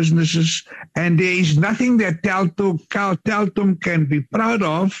small businesses, and there is nothing that Telkom can be proud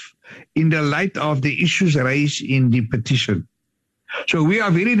of in the light of the issues raised in the petition. So we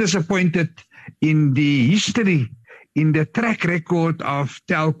are very disappointed in the history, in the track record of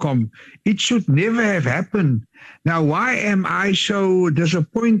Telkom. It should never have happened. Now, why am I so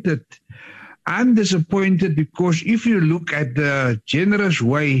disappointed? I'm disappointed because if you look at the generous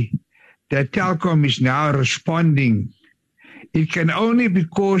way that Telkom is now responding, it can only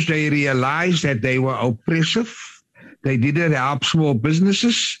because they realized that they were oppressive. They didn't help small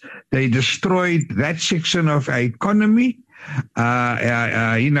businesses. They destroyed that section of our economy,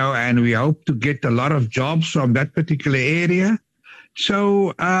 and we hope to get a lot of jobs from that particular area.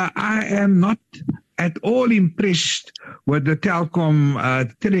 So I am not at all impressed with the Telkom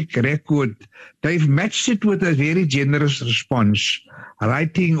track record. They've matched it with a very generous response,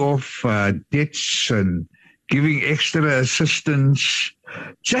 writing off debts and giving extra assistance.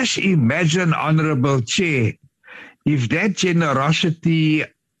 Just imagine, Honorable Chair, if that generosity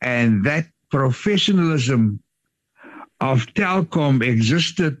and that professionalism of Telkom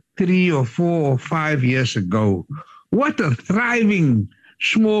existed 3 or 4 or 5 years ago, what a thriving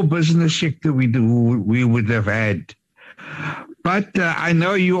small business sector we would have had. But I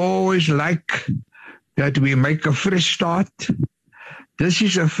know you always like that we make a fresh start. This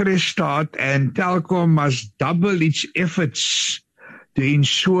is a fresh start, and Telkom must double its efforts to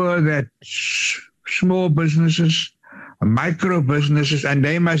ensure that small businesses, micro businesses, and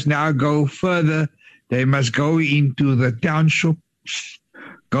they must now go further. They must go into the townships,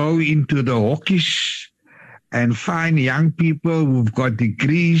 go into the hawkies, and find young people who've got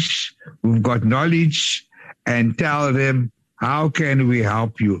degrees, who've got knowledge, and tell them, how can we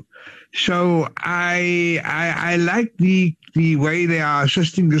help you? So I like the way they are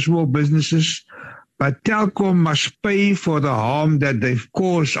assisting the small businesses, but Telkom must pay for the harm that they've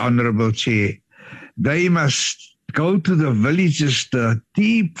caused, Honorable Chair. They must go to the villages, the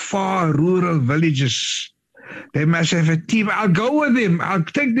deep, far rural villages. They must have a team. I'll go with them. I'll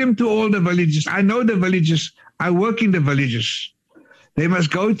take them to all the villages. I know the villages. I work in the villages. They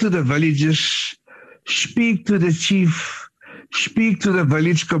must go to the villages, speak to the chief, speak to the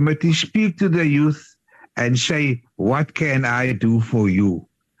village committee, speak to the youth, and say, what can I do for you?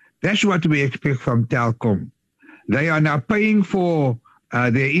 That's what we expect from Telkom. They are now paying for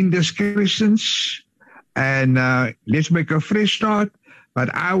their indiscretions, and let's make a fresh start.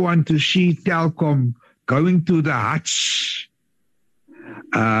 But I want to see Telkom going to the huts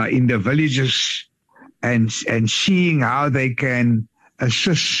in the villages and seeing how they can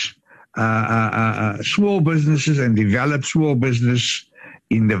assist small businesses and develop small business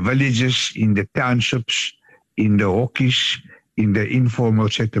in the villages, in the townships, in the hokkies, in the informal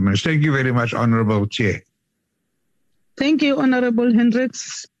settlements. Thank you very much, Honorable Chair. Thank you, Honorable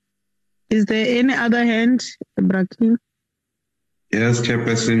Hendricks. Is there any other hand, Brakin? Yes,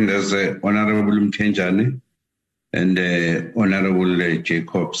 Chairperson, there's Honorable Mtenjane and Honorable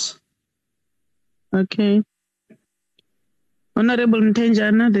Jacobs. Okay. Honorable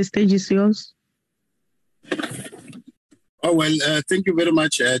Mtenjane, the stage is yours. Oh, well, thank you very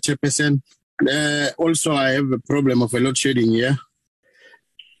much, Chairperson. Also, I have a problem of a load shedding here.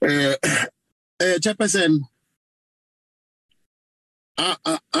 Chairperson,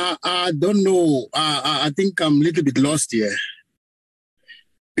 I don't know. I think I'm a little bit lost here.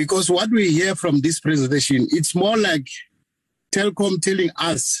 Because what we hear from this presentation, it's more like Telkom telling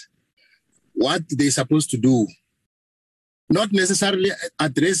us what they're supposed to do, not necessarily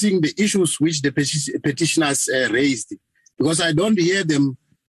addressing the issues which the petitioners raised. Because I don't hear them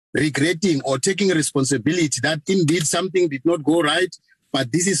regretting or taking responsibility that indeed something did not go right,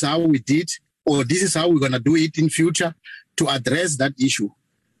 but this is how we did, or this is how we're going to do it in future to address that issue.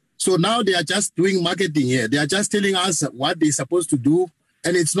 So now they are just doing marketing here. They are just telling us what they're supposed to do,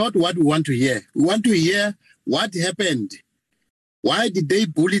 and it's not what we want to hear. We want to hear what happened. Why did they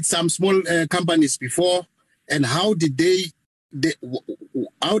bully some small companies before, and how did they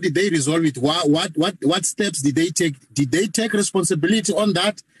resolve it? What steps did they take? Did they take responsibility on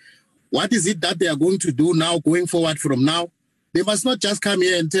that? What is it that they are going to do now, going forward from now? They must not just come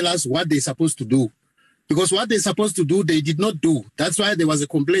here and tell us what they're supposed to do. Because what they're supposed to do, they did not do. That's why there was a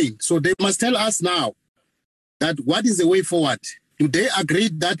complaint. So they must tell us now that what is the way forward. Do they agree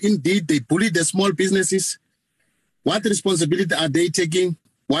that indeed they bullied the small businesses? What responsibility are they taking?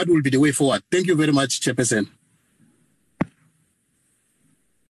 What will be the way forward? Thank you very much, Chairperson.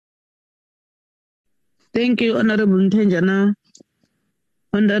 Thank you, Honorable Mtenjane.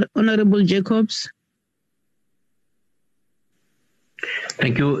 Honorable Jacobs.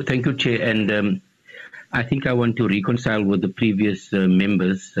 Thank you, Chair. And I think I want to reconcile with the previous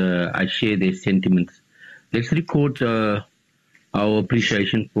members. I share their sentiments. Let's record our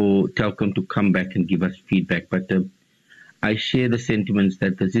appreciation for Telkom to come back and give us feedback. But I share the sentiments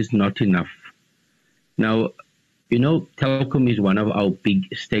that this is not enough. Now, you know, Telkom is one of our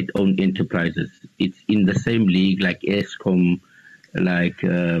big state-owned enterprises. It's in the same league like Eskom, like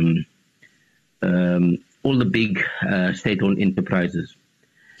all the big state-owned enterprises.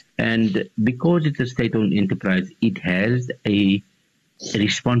 And because it's a state-owned enterprise, it has a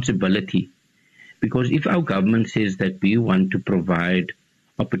responsibility. Because if our government says that we want to provide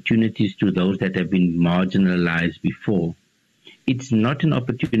opportunities to those that have been marginalized before, it's not an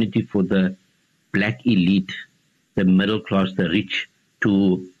opportunity for the black elite, the middle class, the rich,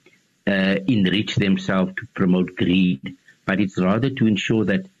 to enrich themselves, to promote greed, but it's rather to ensure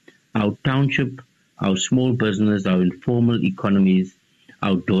that our township, our small business, our informal economies,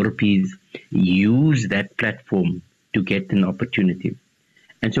 our dorpies use that platform to get an opportunity.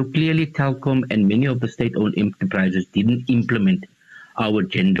 And so clearly Telkom and many of the state-owned enterprises didn't implement our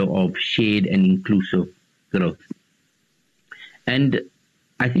agenda of shared and inclusive growth. And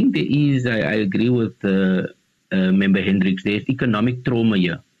I think there is, I agree with Member Hendricks, there's economic trauma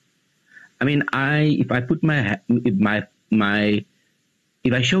here. I mean, if I put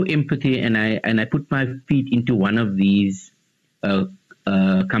if I show empathy and I put my feet into one of these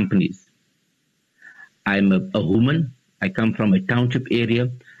companies, I'm a woman. I come from a township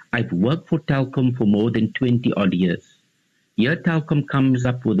area. I've worked for Telkom for more than 20 odd years. Here Telkom comes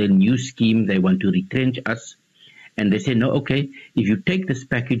up with a new scheme. They want to retrench us. And they say, no, okay, if you take this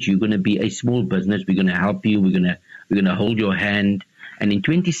package, you're going to be a small business. We're going to help you. We're going to hold your hand. And in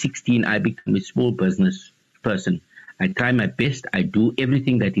 2016, I became a small business person. I try my best. I do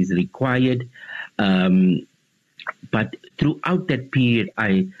everything that is required. But throughout that period,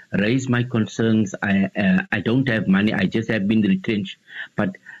 I raise my concerns. I don't have money. I just have been retrenched.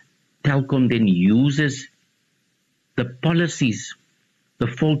 But Telkom then uses the policies, the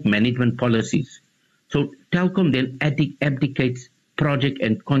fault management policies. So Telkom then abdicates project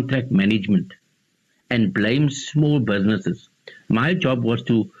and contract management and blames small businesses. My job was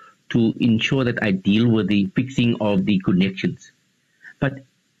to to ensure that I deal with the fixing of the connections. But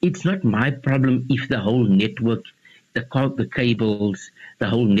it's not my problem if the whole network, the cables, the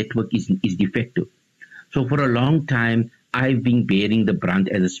whole network is defective. So for a long time, I've been bearing the brunt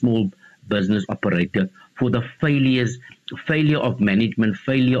as a small business operator for the failure of management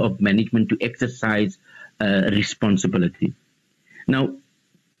to exercise responsibility. Now,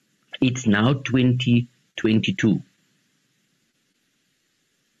 it's now 2022.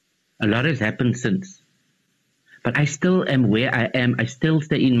 A lot has happened since. But I still am where I am. I still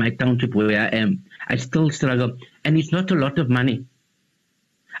stay in my township where I am. I still struggle. And it's not a lot of money.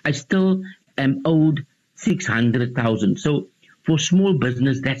 I still am owed 600,000. So for small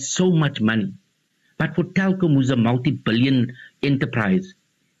business, that's so much money. But for Telkom, who's a multi-billion enterprise,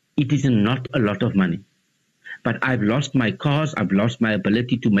 it is not a lot of money. But I've lost my cars. I've lost my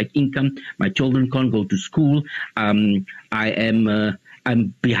ability to make income. My children can't go to school. I'm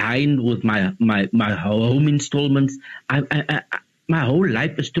behind with my home installments. My whole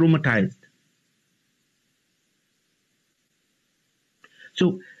life is traumatized.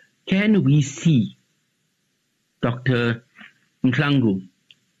 So can we see, Dr. Mhlangu,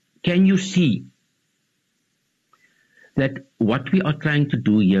 can you see that what we are trying to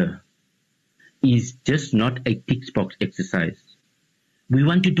do here is just not a tick box exercise? We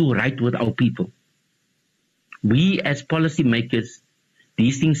want to do right with our people. We as policymakers,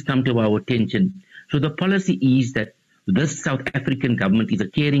 these things come to our attention. So the policy is that this South African government is a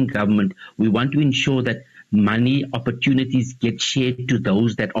caring government. We want to ensure that money, opportunities get shared to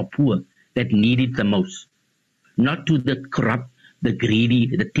those that are poor, that need it the most. Not to the corrupt, the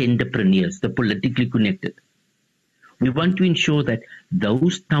greedy, the tenderpreneurs, the politically connected. We want to ensure that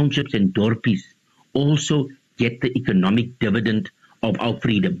those townships and dorpies also get the economic dividend of our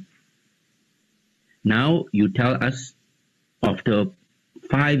freedom. Now you tell us, after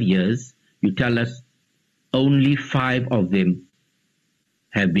 5 years, you tell us only 5 of them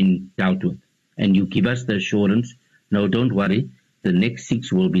have been dealt with. And you give us the assurance, no, don't worry, the next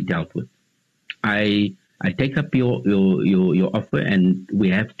 6 will be dealt with. I take up your offer, and we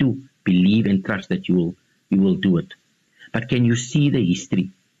have to believe and trust that you will do it. But can you see the history?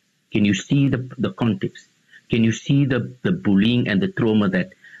 Can you see the context? Can you see the bullying and the trauma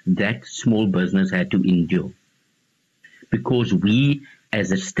that small business had to endure? Because we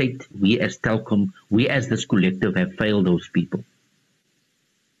as a state, we as Telkom, we as this collective have failed those people.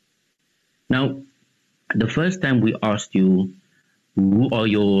 Now, the first time we asked you, who are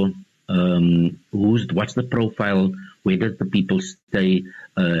your, what's the profile, where does the people stay,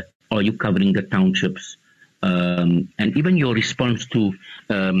 are you covering the townships? And even your response to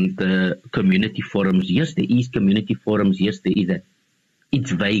the community forums, yes, there is community forums, yes, there is that.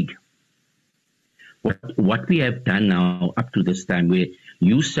 It's vague. What we have done now up to this time, where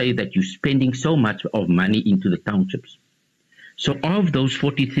you say that you're spending so much of money into the townships. So of those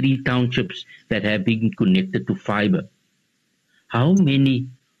 43 townships that have been connected to fiber, how many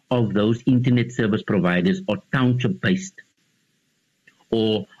of those internet service providers are township-based?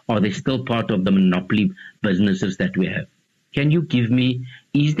 Or are they still part of the monopoly businesses that we have? Can you give me,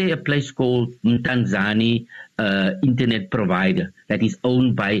 is there a place called Mtanzani internet provider that is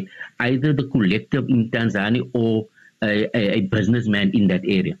owned by either the collective in Tanzania or a businessman in that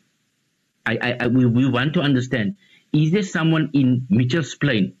area? We want to understand, is there someone in Mitchell's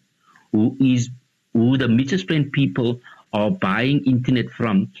Plain who the Mitchell's Plain people are buying internet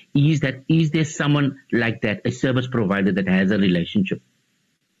from? Is there someone like that, a service provider that has a relationship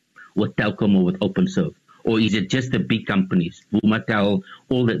with Telkom or with Openserve? Or is it just the big companies? Vumatel,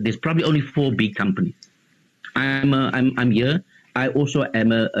 there's probably only 4 big companies. I'm here. I also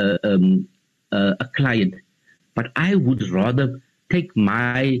am a client, but I would rather take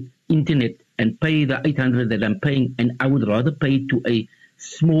my internet and pay the 800 that I'm paying, and I would rather pay to a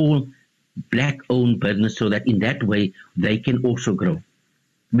small black-owned business so that in that way they can also grow.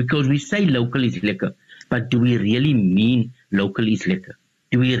 Because we say local is liquor, but do we really mean local is liquor?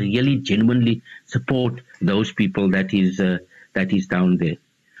 Do we really genuinely support those people that is down there?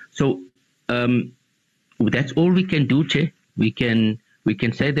 So that's all we can do, Chair. We can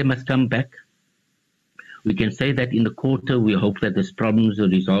say they must come back. We can say that in the quarter we hope that this problems are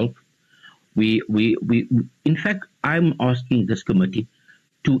resolved. In fact, I'm asking this committee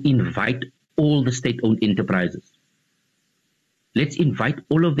to invite all the state-owned enterprises. Let's invite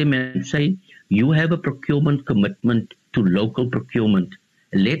all of them and say, you have a procurement commitment to local procurement.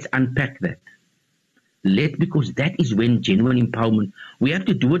 Let's unpack that. Because that is when genuine empowerment, we have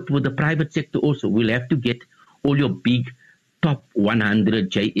to do it with the private sector also. We'll have to get all your big top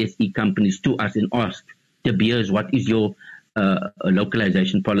 100 JSE companies to us and ask, De Beers, what is your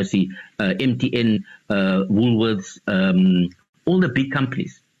localization policy, MTN, Woolworths, all the big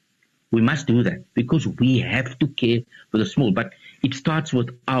companies. We must do that because we have to care for the small. But it starts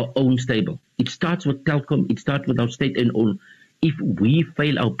with our own stable. It starts with Telkom. It starts with our state and all. If we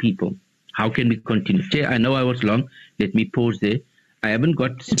fail our people, how can we continue? Chair, I know I was long. Let me pause there. I haven't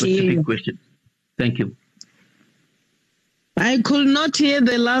got specific questions. Thank you. I could not hear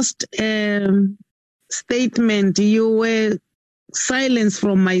the last statement. You were silenced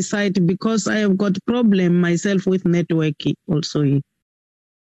from my side because I have got problem myself with networking also.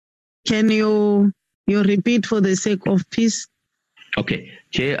 Can you repeat for the sake of peace? Okay.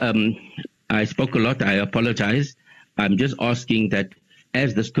 Chair, I spoke a lot. I apologize. I'm just asking that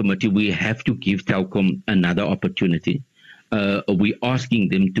as this committee, we have to give Telkom another opportunity. We're asking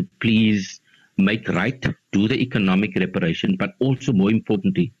them to please make right, do the economic reparation, but also more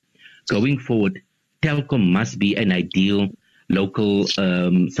importantly, going forward, Telkom must be an ideal local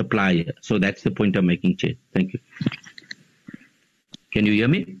supplier. So that's the point I'm making, Chair. Thank you. Can you hear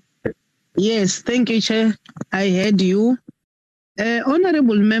me? Yes, thank you, Chair. I heard you.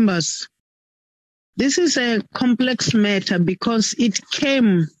 Honorable members, this is a complex matter because it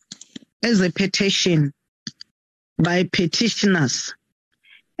came as a petition by petitioners.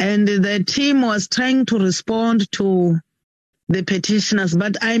 And the team was trying to respond to the petitioners.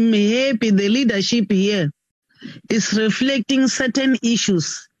 But I'm happy the leadership here is reflecting certain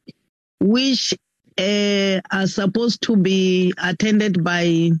issues which are supposed to be attended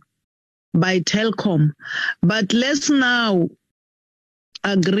by Telkom. But let's now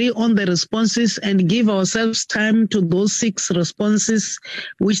agree on the responses and give ourselves time to those 6 responses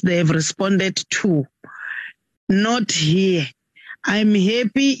which they have responded to. Not here. I'm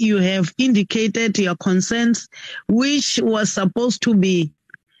happy you have indicated your concerns, which was supposed to be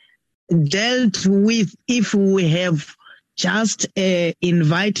dealt with if we have just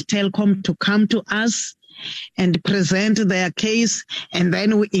invite Telkom to come to us and present their case, and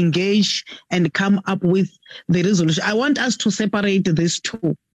then we engage and come up with the resolution. I want us to separate these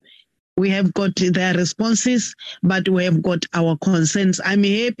two. We have got their responses, but we have got our concerns. I'm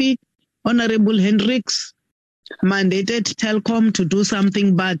happy Honorable Hendricks mandated Telkom to do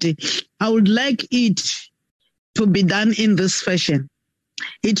something, but I would like it to be done in this fashion.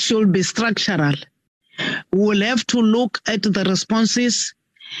 It should be structural. We'll have to look at the responses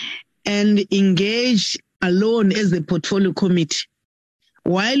and engage alone as the portfolio committee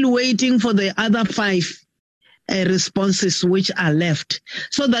while waiting for the other 5 responses which are left,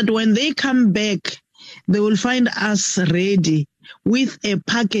 so that when they come back, they will find us ready with a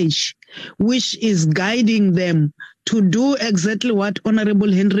package which is guiding them to do exactly what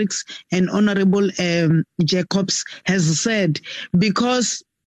Honorable Hendricks and Honorable Jacobs has said. Because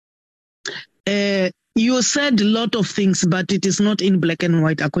you said a lot of things, but it is not in black and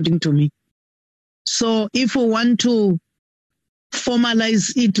white, according to me. So if we want to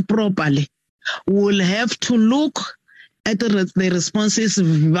formalize it properly, we'll have to look at the responses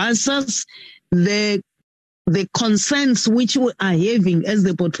versus the concerns which we are having as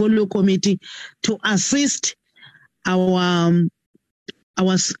the portfolio committee to assist our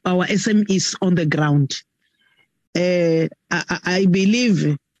SMEs on the ground. I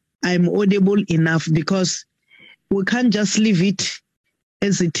believe I'm audible enough, because we can't just leave it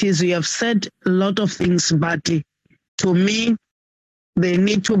as it is. We have said a lot of things, but to me, they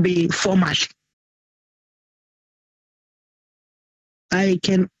need to be formal. I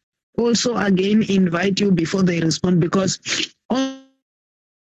can also again invite you before they respond, because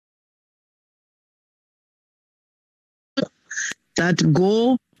that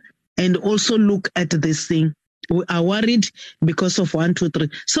go and also look at this thing. We are worried because of 1, 2, 3.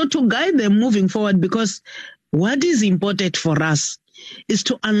 So to guide them moving forward, because what is important for us is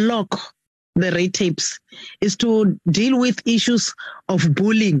to unlock the red tapes, is to deal with issues of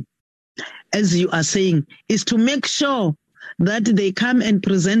bullying, as you are saying, is to make sure that they come and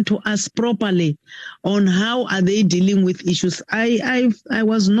present to us properly on how are they dealing with issues. I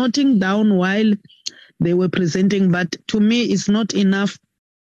was noting down while they were presenting, but to me it's not enough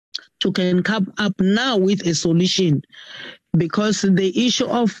to can come up now with a solution, because the issue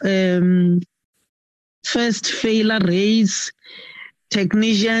of first failure rates,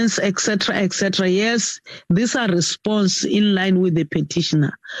 technicians, etc., yes, these are response in line with the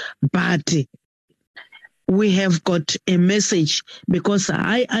petitioner, but we have got a message, because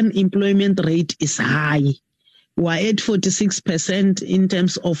high unemployment rate is high. We're at 46% in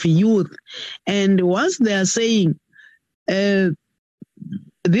terms of youth. And once they are saying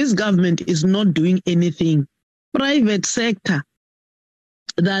this government is not doing anything, private sector,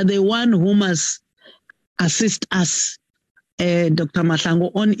 they're the one who must assist us Dr.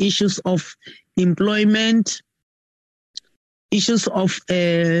 Mahlangu, on issues of employment, issues of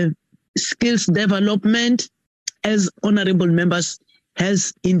skills development, as honorable members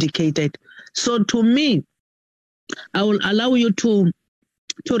has indicated. So to me, I will allow you to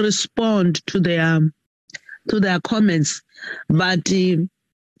respond to their comments, but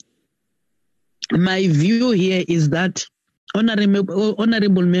my view here is that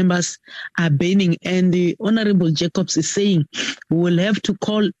honorable members are banning, and the Honorable Jacobs is saying we will have to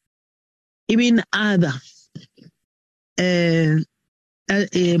call even other a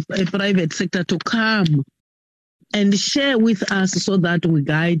private sector to come and share with us so that we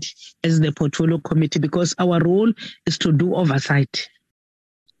guide as the portfolio committee, because our role is to do oversight.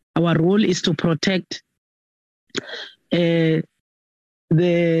 Our role is to protect the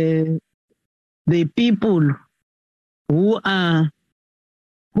people who are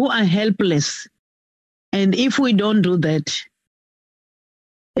helpless. And if we don't do that,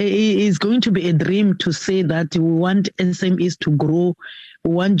 it's going to be a dream to say that we want SMEs to grow,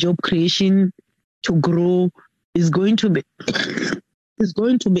 we want job creation to grow. It's going to be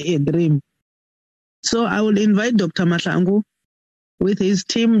a dream. So I will invite Dr. Mahlangu with his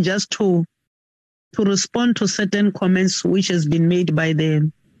team just to respond to certain comments which has been made by the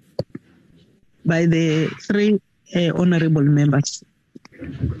three honorable members.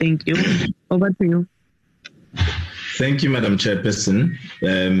 Thank you. Over to you. Thank you, Madam Chairperson.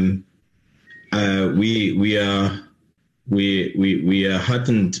 We are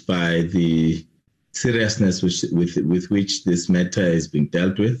heartened by the seriousness with which this matter is being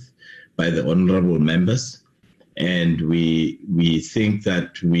dealt with by the honorable members, and we think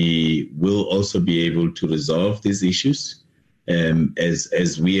that we will also be able to resolve these issues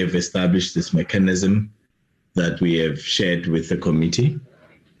as we have established this mechanism that we have shared with the committee,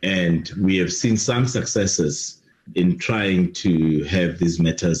 and we have seen some successes in trying to have these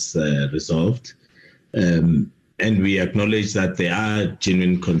matters resolved. And we acknowledge that there are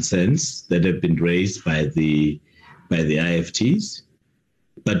genuine concerns that have been raised by the IFTs.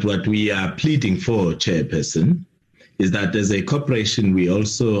 But what we are pleading for, Chairperson, is that as a corporation, we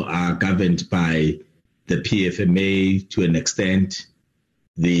also are governed by the PFMA to an extent,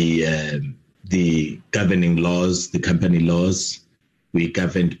 the governing laws, the company laws. We're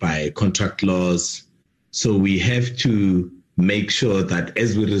governed by contract laws. So we have to make sure that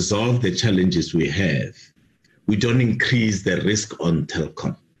as we resolve the challenges we have, we don't increase the risk on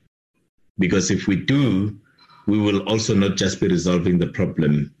Telkom. Because if we do, we will also not just be resolving the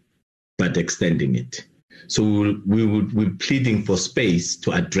problem, but extending it. So we're pleading for space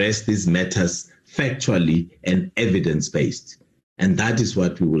to address these matters factually and evidence-based. And that is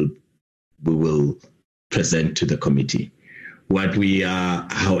what we will present to the committee. What we are,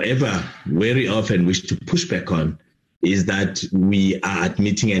 however, very often wish to push back on is that we are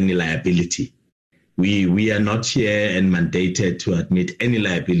admitting any liability. We are not here and mandated to admit any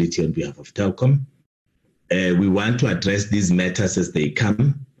liability on behalf of Telkom. We want to address these matters as they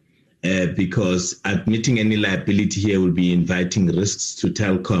come, because admitting any liability here will be inviting risks to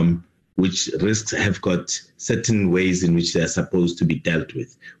Telkom, which risks have got certain ways in which they are supposed to be dealt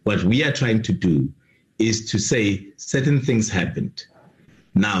with. What we are trying to do is to say certain things happened.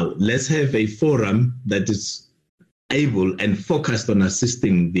 Now, let's have a forum that is able and focused on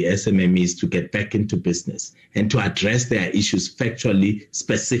assisting the SMMEs to get back into business and to address their issues factually,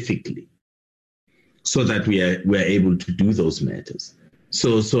 specifically, so that we are able to do those matters.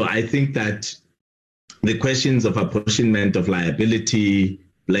 So I think that the questions of apportionment of liability,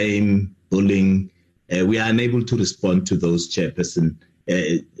 blame, bullying, we are unable to respond to those, Chairperson.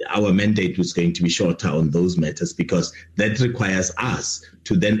 Our mandate was going to be shorter on those matters because that requires us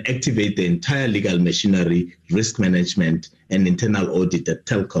to then activate the entire legal machinery, risk management, and internal audit at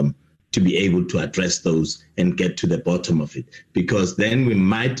Telkom to be able to address those and get to the bottom of it. Because then we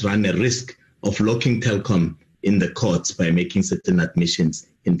might run a risk of locking Telkom in the courts by making certain admissions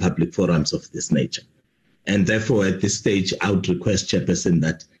in public forums of this nature. And therefore, at this stage, I would request, Chairperson,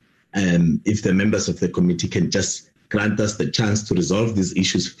 that if the members of the committee can just grant us the chance to resolve these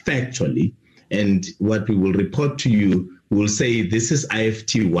issues factually, and what we will report to you, we will say this is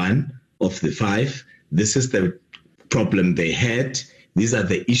IFT 1 of the 5, this is the problem they had, these are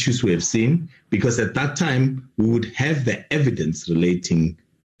the issues we have seen, because at that time we would have the evidence relating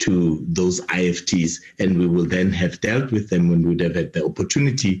to those IFTs, and we will then have dealt with them when we would have had the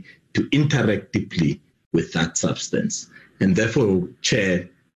opportunity to interact deeply with that substance. And therefore, Chair,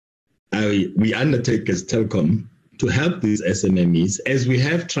 we undertake as Telkom to help these SMMEs as we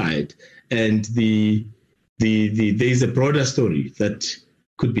have tried. And there is a broader story that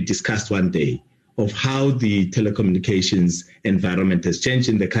could be discussed one day of how the telecommunications environment has changed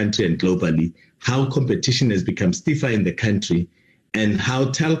in the country and globally, how competition has become stiffer in the country, and how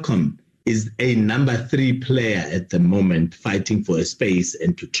Telkom is a number 3 player at the moment, fighting for a space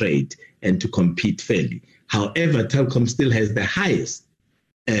and to trade and to compete fairly. However, Telkom still has the highest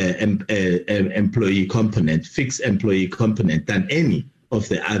employee component, fixed employee component than any of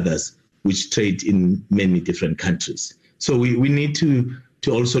the others which trade in many different countries. So we need to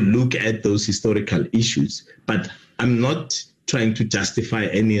also look at those historical issues. But I'm not trying to justify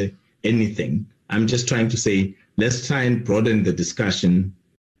anything. I'm just trying to say, let's try and broaden the discussion.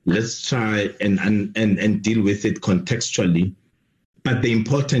 Let's try and deal with it contextually. But the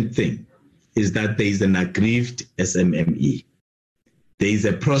important thing is that there is an aggrieved SMME. There is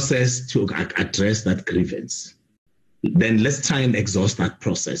a process to address that grievance. Then let's try and exhaust that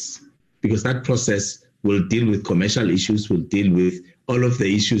process, because that process will deal with commercial issues, will deal with all of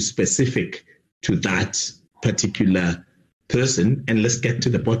the issues specific to that particular person, and let's get to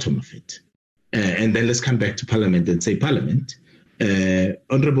the bottom of it. And then let's come back to Parliament and say, Parliament,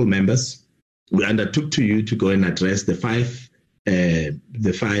 honourable members, we undertook to you to go and address the five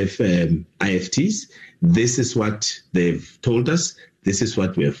IFTs. This is what they've told us. This is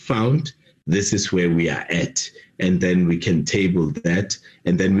what we have found. This is where we are at. And then we can table that.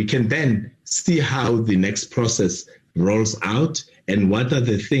 And then we can then see how the next process rolls out and what are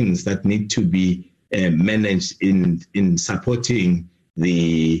the things that need to be managed in supporting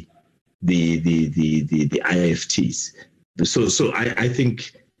the IFTs. So I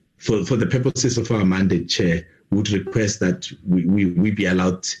think for the purposes of our mandate, Chair, would request that we be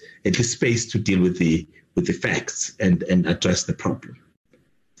allowed at least space to deal with the facts and address the problem.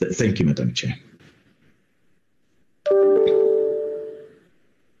 Thank you, Madam Chair.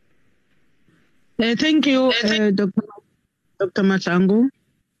 Thank you, Dr. Machangu.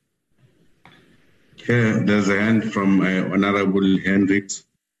 Chair, there's a hand from Honorable Hendricks.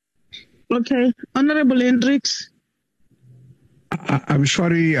 Okay, Honorable Hendricks. I'm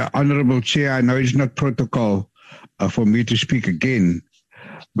sorry, Honorable Chair. I know it's not protocol for me to speak again,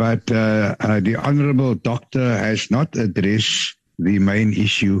 but the Honorable Doctor has not addressed the main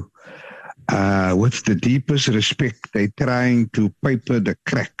issue. With the deepest respect, they're trying to paper the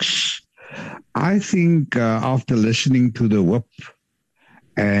cracks. I think after listening to the whip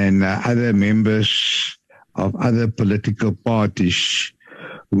and other members of other political parties,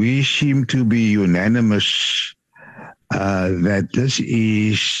 we seem to be unanimous that this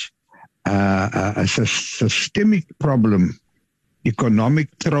is a systemic problem,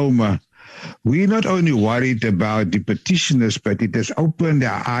 economic trauma. We're not only worried about the petitioners, but it has opened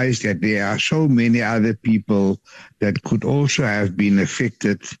our eyes that there are so many other people that could also have been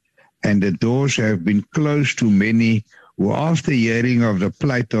affected, and the doors have been closed to many who, after hearing of the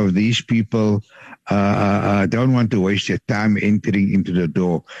plight of these people, don't want to waste their time entering into the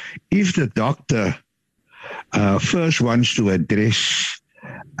door. If the doctor first wants to address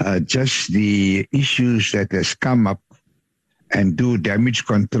just the issues that has come up and do damage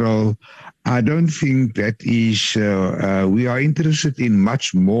control, I don't think that is, we are interested in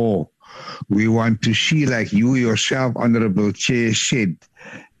much more. We want to see, like you yourself, Honorable Chair, said,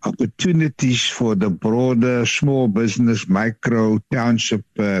 opportunities for the broader small business, micro, township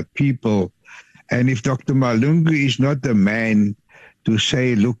people. And if Dr. Malungu is not the man to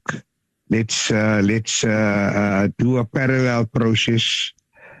say, look, let's do a parallel process.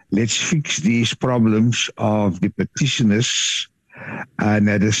 Let's fix these problems of the petitioners. And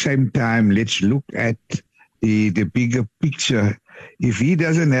at the same time, let's look at the bigger picture. If he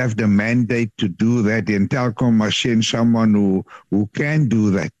doesn't have the mandate to do that, then Telkom must send someone who can do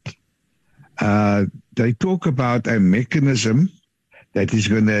that. They talk about a mechanism that is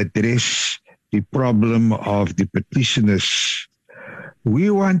going to address the problem of the petitioners. We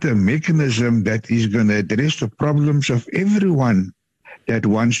want a mechanism that is going to address the problems of everyone that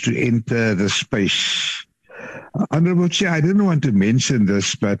wants to enter the space. Honorable Chair, I didn't want to mention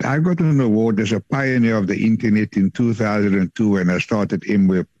this, but I got an award as a pioneer of the internet in 2002 when I started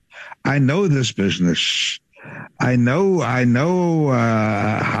MWeb. I know this business. I know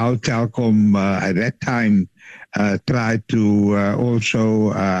how Telkom at that time tried to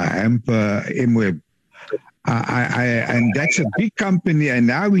also hamper MWeb. And that's a big company, and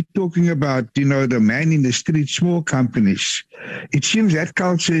now we're talking about, the man in the street, small companies. It seems that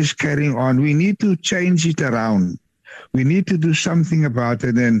culture is carrying on. We need to change it around. We need to do something about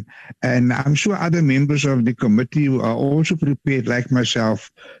it, and I'm sure other members of the committee are also prepared, like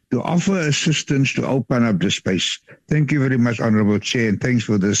myself, to offer assistance to open up the space. Thank you very much, Honourable Chair, and thanks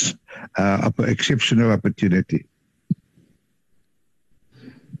for this exceptional opportunity.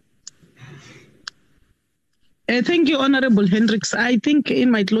 Thank you, Honorable Hendricks. I think in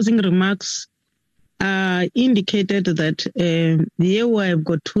my closing remarks, indicated that here we have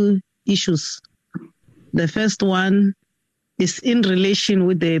got two issues. The first one is in relation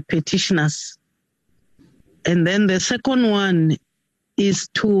with the petitioners. And then the second one is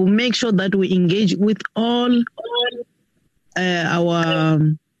to make sure that we engage with all our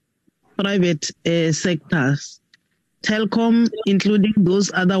private sectors, Telkom, including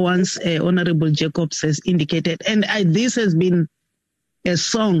those other ones Honorable Jacobs has indicated. And this has been a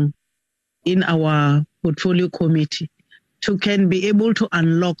song in our portfolio committee to can be able to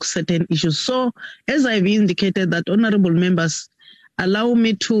unlock certain issues. So as I've indicated that, honorable members, allow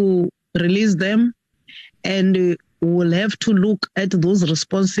me to release them, and we'll have to look at those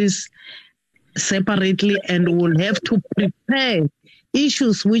responses separately, and we'll have to prepare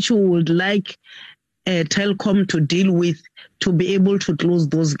issues which we would like Telkom to deal with to be able to close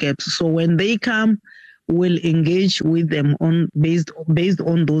those gaps. So when they come, we'll engage with them on based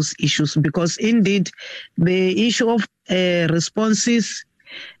on those issues, because indeed the issue of responses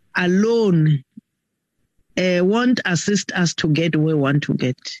alone won't assist us to get where we want to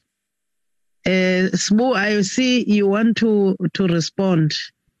get. Sbu, I see you want to respond.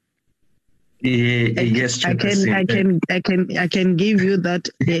 Yes, I can give you that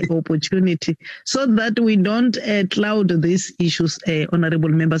opportunity so that we don't cloud these issues, honorable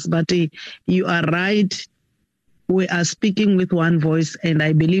members. But you are right. We are speaking with one voice, and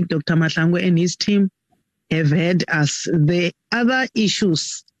I believe Dr. Mahlangu and his team have heard us. The other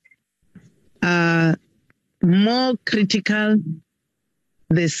issues are more critical,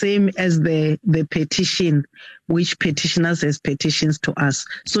 the same as the petition, which petitioners has petitions to us.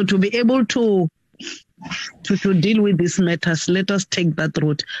 So to be able to deal with these matters, let us take that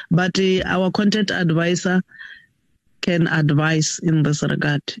route. But our content advisor can advise in this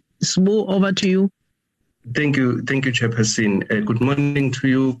regard. Sbu, over to you. Thank you, Chairperson. Good morning to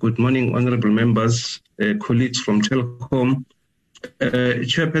you. Good morning, honorable members, colleagues from Telkom.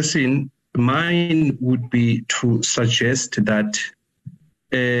 Chairperson, mine would be to suggest that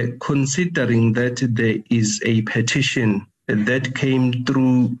considering that there is a petition that came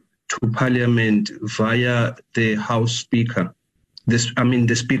through to Parliament via the House Speaker, the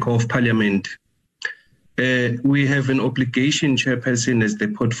Speaker of Parliament, we have an obligation, Chairperson, as the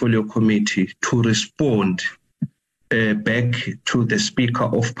Portfolio Committee to respond back to the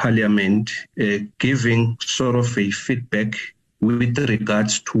Speaker of Parliament, giving sort of a feedback with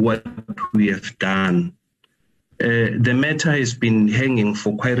regards to what we have done. The matter has been hanging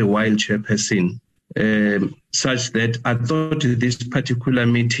for quite a while, Chairperson, such that I thought this particular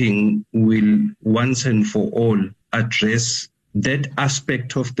meeting will once and for all address that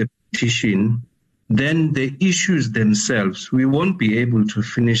aspect of the petition. Then the issues themselves, we won't be able to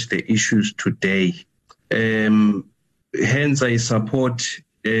finish the issues today. Hence, I support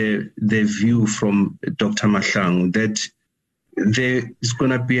the view from Dr. Mahlangu that there is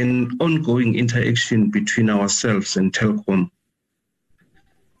going to be an ongoing interaction between ourselves and Telkom.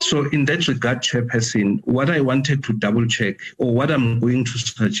 So in that regard, Chairperson, what I wanted to double check, or what I'm going to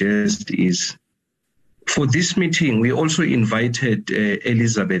suggest is, for this meeting, we also invited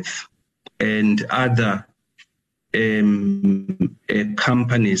Elizabeth and other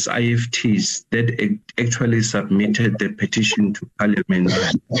companies, IFTs, that actually submitted the petition to Parliament.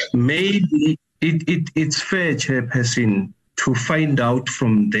 Maybe it's fair, Chairperson, to find out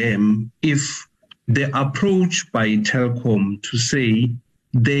from them if the approach by Telkom to say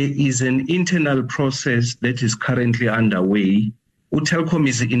there is an internal process that is currently underway, Telkom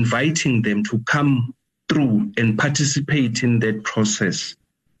is inviting them to come through and participate in that process.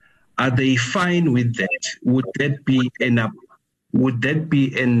 Are they fine with that? Would that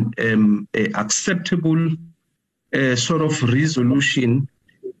be an acceptable sort of resolution?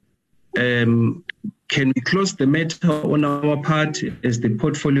 Can we close the matter on our part as the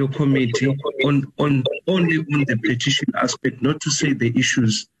portfolio committee on only on the petition aspect, not to say the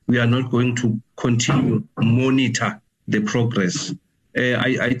issues? We are not going to continue to monitor the progress.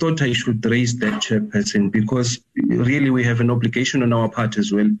 I thought I should raise that, Chairperson, because really we have an obligation on our part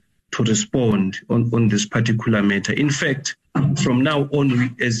as well to respond on this particular matter. In fact, from now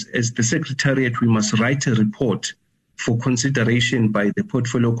on, as the Secretariat, we must write a report for consideration by the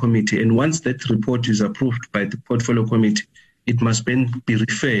Portfolio Committee. And once that report is approved by the Portfolio Committee, it must then be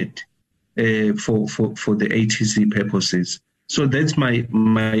referred for the ATC purposes. So that's my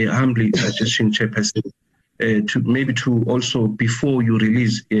humble suggestion, Chairperson, to also, before you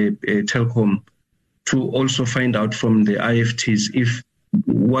release Telkom, to also find out from the IFTs if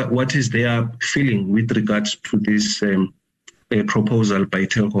what is their feeling with regards to this proposal by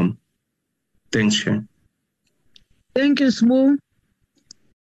Telkom. Thanks, Chair. Thank you, Smo.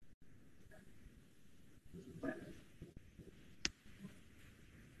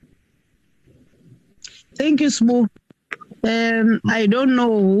 Thank you, Smo. I don't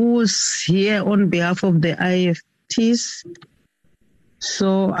know who's here on behalf of the IFTs,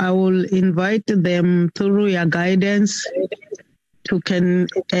 so I will invite them through your guidance to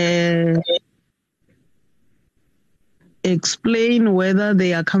explain whether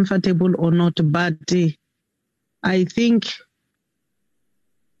they are comfortable or not. But I think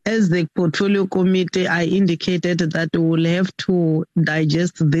as the portfolio committee, I indicated that we will have to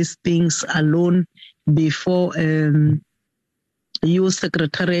digest these things alone before you,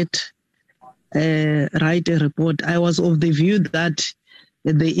 Secretariat, write a report. I was of the view that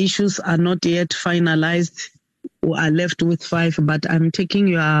the issues are not yet finalized. We are left with 5, but I'm taking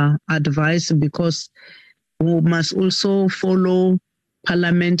your advice because we must also follow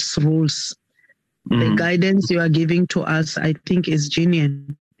Parliament's rules. The guidance you are giving to us, I think, is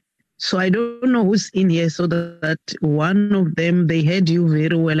genuine. So I don't know who's in here, so that one of them, they heard you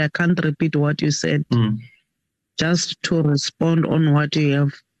very well. I can't repeat what you said. Just to respond on what you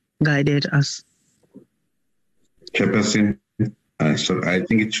have guided us. Chairperson, so I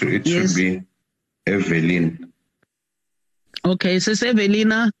think it should be Evelyn. Okay, so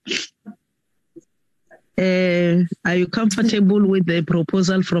Evelina, are you comfortable with the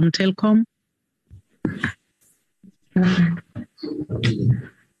proposal from Telkom?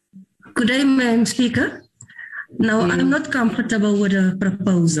 Good day, Madam Speaker. No, I'm not comfortable with the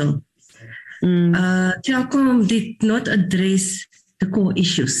proposal. Telkom did not address the core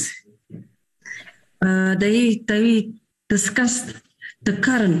issues. They discussed the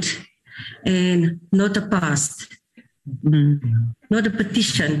current and not the past, not the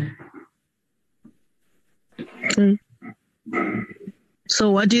petition. Okay.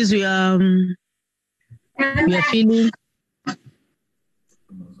 So what is your feeling?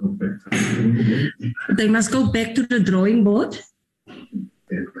 They must go back to the drawing board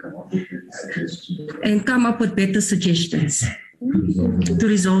and come up with better suggestions to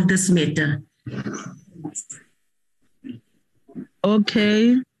resolve this matter.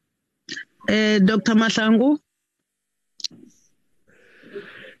 Okay. Dr. Mahlangu?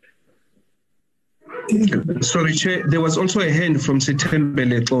 Sorry, Chair, there was also a hand from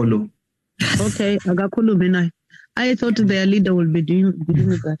Sithembele Xolo. Okay, I thought their leader will be doing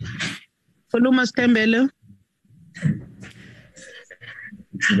that. Koluma Sithembele.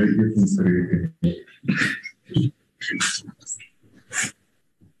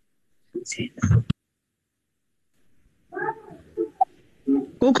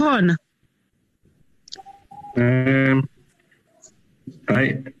 Kukhona?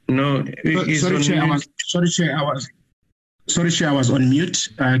 Sorry, Chair, I was on mute.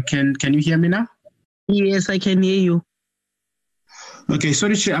 Can you hear me now? Yes, I can hear you. Okay,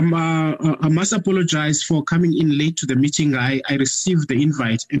 sorry, Chair. I must apologize for coming in late to the meeting. I received the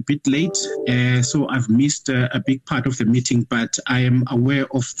invite a bit late, so I've missed a big part of the meeting, but I am aware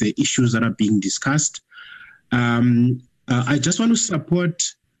of the issues that are being discussed. I just want to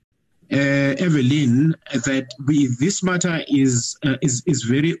support Evelyn that this matter is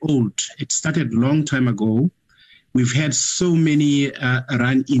very old. It started a long time ago. We've had so many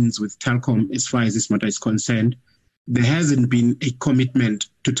run-ins with Telkom as far as this matter is concerned. There hasn't been a commitment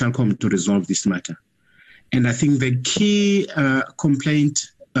to Telkom to resolve this matter. And I think the key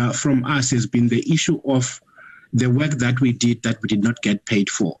complaint from us has been the issue of the work that we did not get paid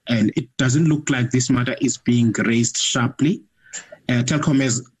for. And it doesn't look like this matter is being raised sharply. Telkom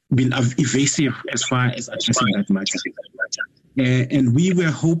has been evasive as far as addressing that matter. And we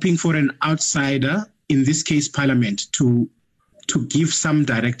were hoping for an outsider, in this case Parliament, to give some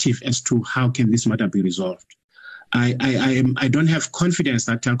directive as to how can this matter be resolved. I don't have confidence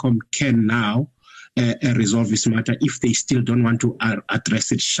that Telkom can now resolve this matter if they still don't want to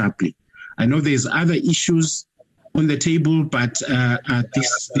address it sharply. I know there's other issues on the table, but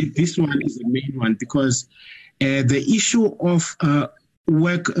this one is the main one because the issue of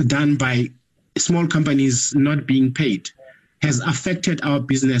work done by small companies not being paid has affected our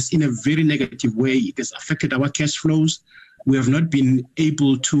business in a very negative way. It has affected our cash flows. We have not been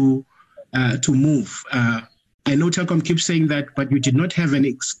able to move. I know Telkom keeps saying that, but we did not have an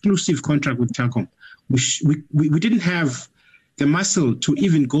exclusive contract with Telkom. We didn't have the muscle to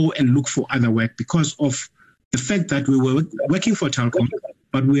even go and look for other work because of the fact that we were working for Telkom,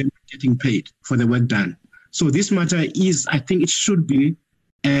 but we were not getting paid for the work done. So this matter is, I think it should be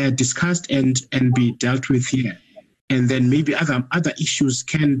discussed and be dealt with here. And then maybe other issues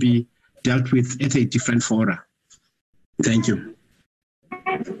can be dealt with at a different fora. Thank you.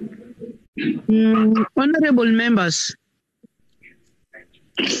 Honorable members,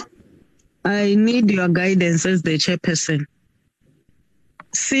 I need your guidance as the chairperson.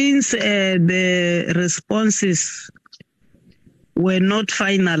 Since the responses were not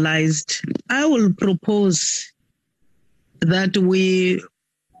finalized, I will propose that we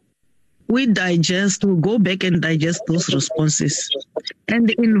go back and digest those responses and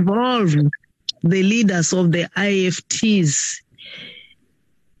involve the leaders of the IFTs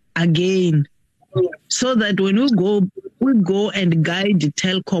again, so that when we go and guide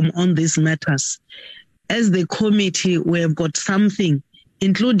Telkom on these matters. As the committee, we have got something,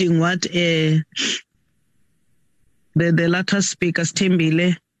 including what the latter speaker,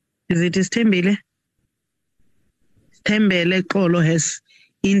 Tembele, Tembele Kolo has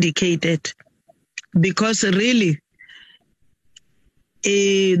indicated, because really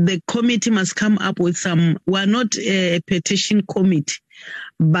the committee must come up with some. We're not a petition committee,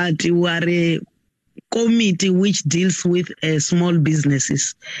 but we are a committee which deals with small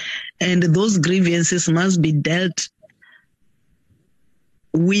businesses, and those grievances must be dealt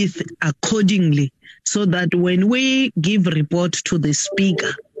with accordingly, so that when we give report to the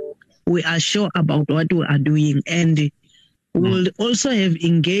speaker, we are sure about what we are doing, and we'll also have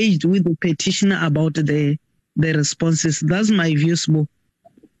engaged with the petitioner about the responses. That's my view, Sbo.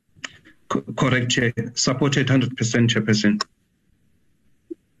 Correct, Chair. Supported 100%, Chairperson.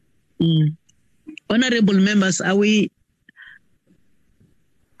 Honorable members, are we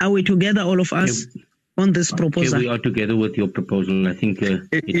together, all of us, on this proposal? Okay, we are together with your proposal. I think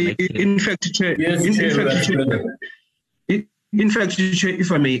in fact, Chair, in fact, Chair,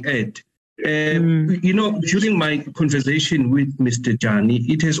 if I may add, during my conversation with Mr. Jani,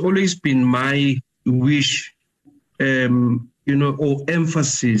 it has always been my wish, or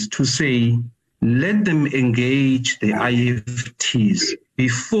emphasis to say, let them engage the IFTs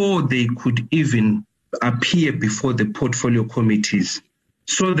before they could even appear before the portfolio committees,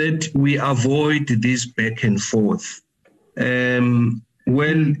 so that we avoid this back and forth.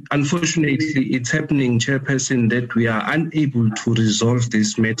 Well, unfortunately, it's happening, Chairperson, that we are unable to resolve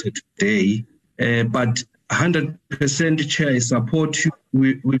this matter today, but 100% Chair, I support you.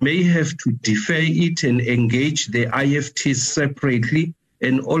 We may have to defer it and engage the IFTs separately,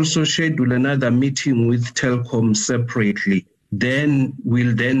 and also schedule another meeting with Telkom separately. Then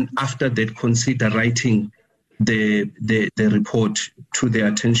we'll after that consider writing the report to the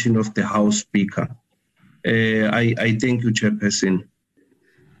attention of the House Speaker. I thank you, Chairperson.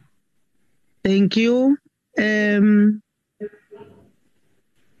 Thank you. Mr.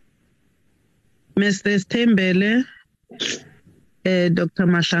 Stembele, Dr.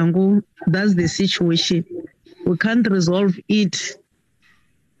 Mashangu, that's the situation. We can't resolve it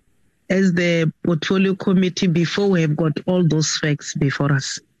as the portfolio committee before we have got all those facts before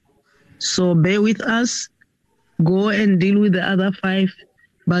us. So bear with us, go and deal with the other 5,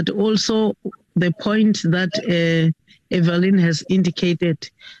 but also the point that Evelyn has indicated,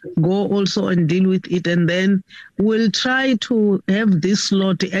 go also and deal with it, and then we'll try to have this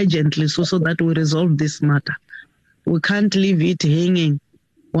slot urgently so that we resolve this matter. We can't leave it hanging.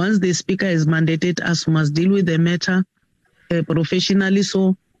 Once the speaker has mandated us, we must deal with the matter professionally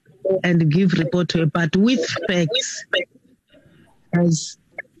and give report to it, but with facts, as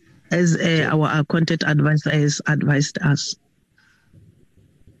our appointed advisor has advised us.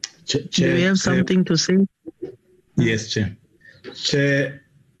 Chair, do you have something to say? Yes, Chair. Chair,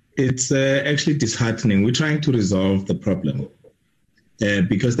 it's actually disheartening. We're trying to resolve the problem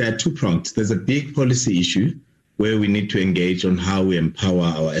because there are 2 prongs. There's a big policy issue where we need to engage on how we empower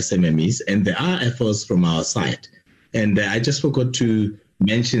our SMMEs, and there are efforts from our side. And I just forgot to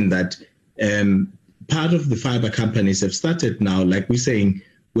mention that part of the fiber companies have started now, like we're saying,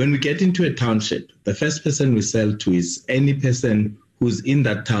 when we get into a township, the first person we sell to is any person who's in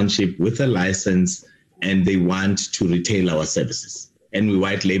that township with a license and they want to retail our services. And we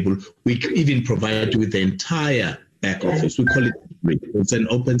white label, we even provide with the entire back office. We call it, it's an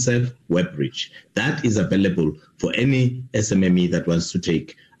Openserve web bridge. That is available for any SMME that wants to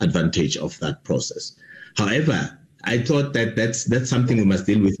take advantage of that process. However, I thought that that's something we must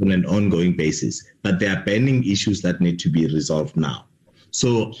deal with on an ongoing basis, but there are burning issues that need to be resolved now.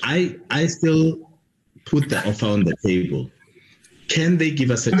 So I still put the offer on the table. Can they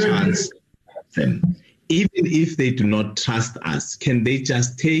give us a chance? Then, even if they do not trust us, can they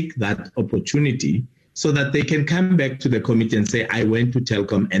just take that opportunity so that they can come back to the committee and say, I went to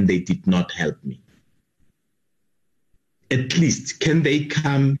Telkom and they did not help me? At least, can they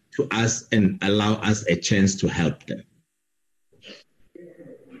come to us and allow us a chance to help them?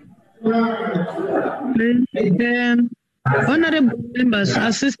 Honorable members,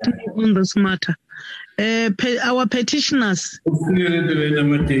 assist me on this matter. Our petitioners. Baba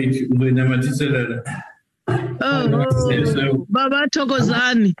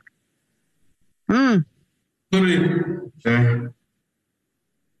Tokozani.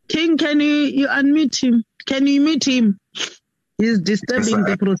 King, can you unmute him? Can you mute him? He's disturbing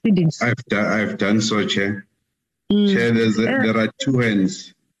the proceedings. I've done so, Chair. Chair, there are two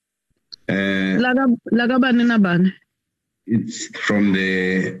hands. It's from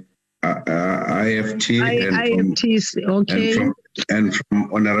the IFT and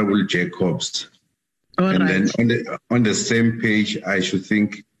from Honorable Jacobs. And then on the same page, I should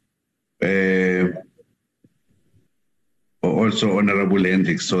think also Honorable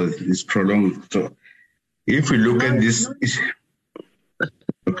Hendricks. So it's prolonged. So if we look at this,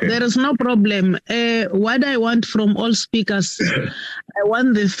 okay. There is no problem. What I want from all speakers, I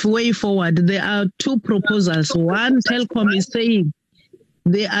want the way forward. There are two proposals. One, Telkom is saying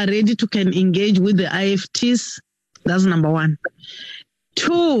they are ready to can engage with the IFTs. That's number one.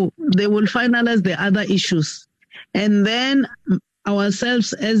 Two, they will finalize the other issues. And then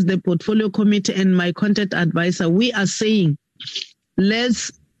ourselves as the portfolio committee and my content advisor, we are saying,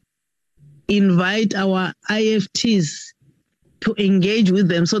 let's invite our IFTs to engage with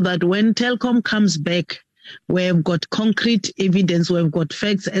them so that when Telkom comes back, we have got concrete evidence, we have got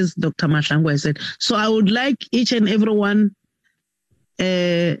facts, as Dr. Mashangwa said. So I would like each and everyone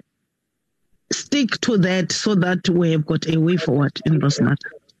stick to that so that we have got a way forward in this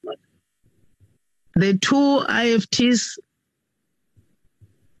matter. The two IFTs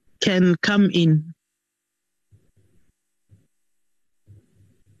can come in.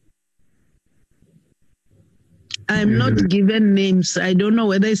 I'm not given names. I don't know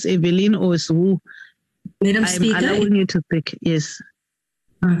whether it's Evelyn or it's who. Madam Speaker, I'm allowing you to pick. Yes.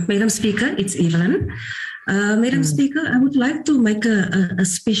 Madam Speaker, it's Evelyn. Madam Speaker, I would like to make a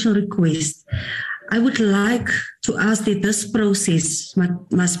special request. I would like to ask that this process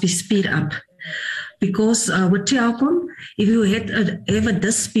must be speed up, because with Telkom, if you have a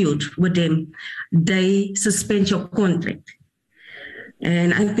dispute with them, they suspend your contract.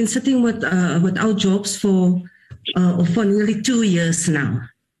 And I've been sitting without jobs for nearly 2 years now.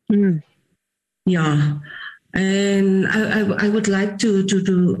 Yeah. And I would like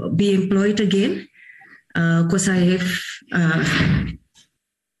to be employed again, because I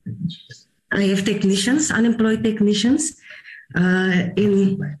have technicians, unemployed technicians, and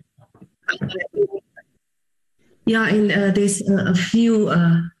there's a few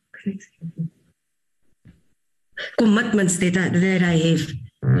commitments that I have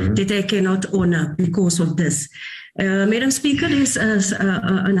that I cannot honor because of this. Madam Speaker, there's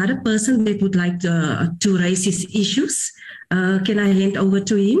another person that would like to raise his issues. Can I hand over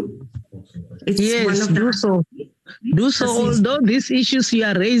to him? Yes, do so. Do so, although these issues you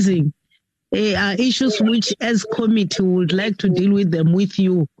are raising are issues which as committee would like to deal with them with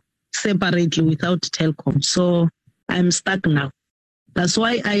you separately without Telkom. So I'm stuck now. That's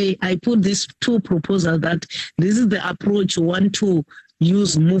why I put these two proposals that this is the approach we want to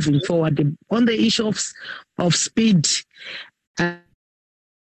use moving forward. On the issue of speed, the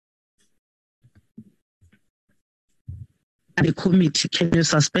committee, can you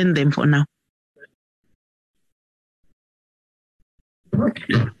suspend them for now?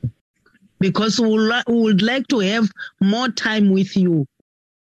 Because we would like to have more time with you.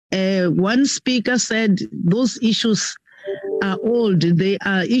 One speaker said those issues are old. They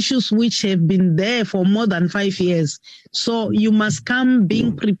are issues which have been there for more than 5 years. So you must come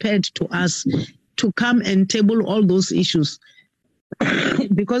being prepared to us to come and table all those issues.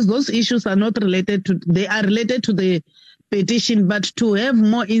 Because those issues are not related to, they are related to the petition, but to have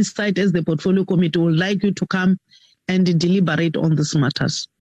more insight as the portfolio committee would like you to come and deliberate on these matters.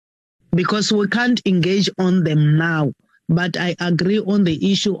 Because we can't engage on them now, but I agree on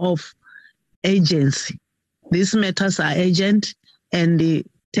the issue of agency. These matters are urgent, and the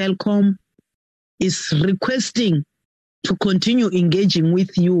Telkom is requesting to continue engaging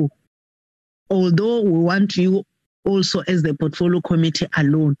with you, although we want you also as the portfolio committee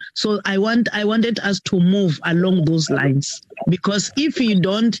alone. So I wanted us to move along those lines, because if you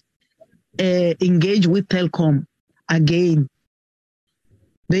don't engage with Telkom again,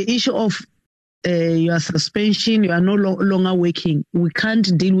 the issue of your suspension, you are no longer working. We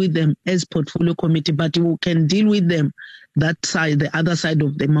can't deal with them as portfolio committee, but we can deal with them that side, the other side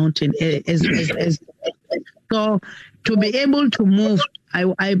of the mountain. So to be able to move,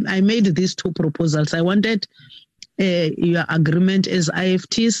 I made these two proposals. I wanted your agreement as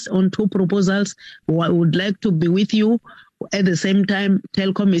IFTs on two proposals. I would like to be with you. At the same time,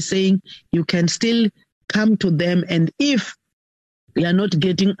 Telkom is saying you can still come to them, and if you are not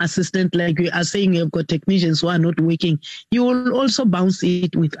getting assistance, like we are saying, you've got technicians who are not working, you will also bounce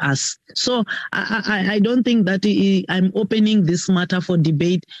it with us. So I don't think that I'm opening this matter for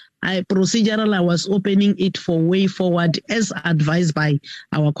debate. I was opening it for way forward as advised by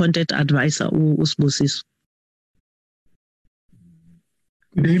our content advisor, Usbusis.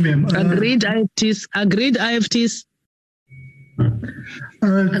 Good day, ma'am. Agreed IFTs. Agreed IFTs.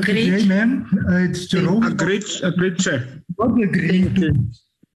 Good day, ma'am. It's Jerome. Agreed, sir. Wat agreeing toe.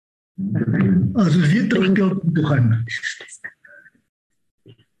 As ons weer terug Telkom toe gaan.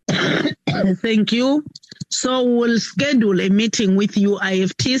 Thank you. So we'll schedule a meeting with you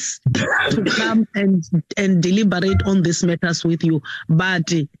IFTs to come and deliberate on these matters with you.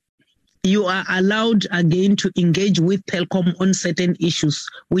 But you are allowed again to engage with Telkom on certain issues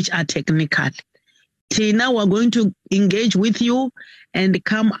which are technical. Tina, we're going to engage with you and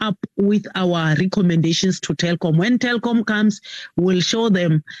come up with our recommendations to Telkom. When Telkom comes, we'll show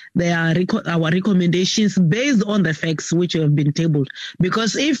them our recommendations based on the facts which have been tabled.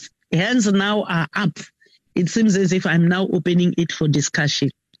 Because if hands now are up, it seems as if I'm now opening it for discussion.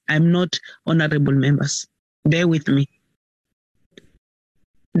 I'm not, honorable members. Bear with me.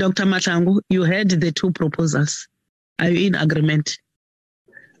 Dr. Matangu, you heard the two proposals. Are you in agreement?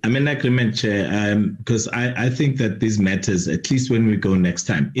 I'm in agreement, Chair, because I think that these matters, at least when we go next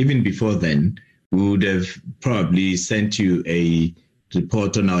time, even before then, we would have probably sent you a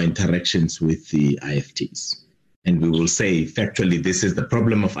report on our interactions with the IFTs. And we will say, factually, this is the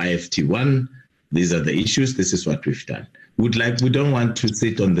problem of IFT 1. These are the issues. This is what we've done. We don't want to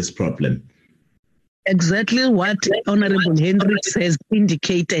sit on this problem. Exactly what Honorable Hendricks has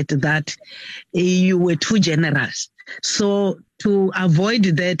indicated, that you were too generous. So to avoid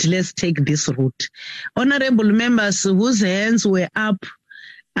that, let's take this route. Honorable members whose hands were up,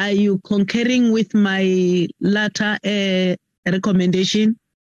 are you concurring with my latter recommendation?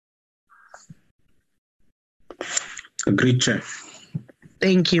 Agreed, Chair.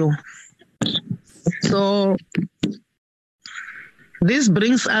 Thank you. So this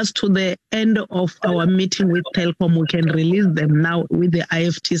brings us to the end of our meeting with Telkom. We can release them now with the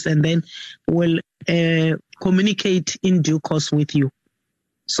IFTs, and then we'll communicate in due course with you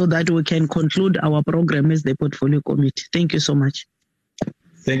so that we can conclude our program as the portfolio committee. Thank you so much.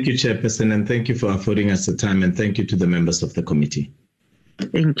 Thank you, Chairperson, and thank you for affording us the time, and thank you to the members of the committee.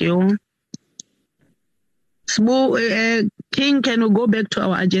 Thank you. King, can we go back to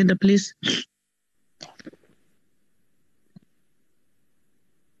our agenda, please?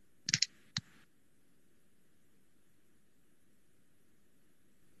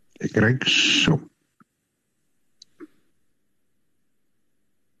 Correct. So.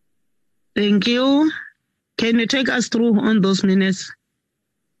 Thank you. Can you take us through on those minutes?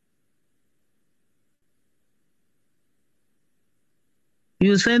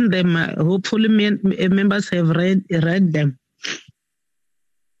 You send them. Hopefully, members have read them.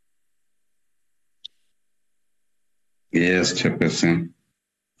 Yes, Chairperson.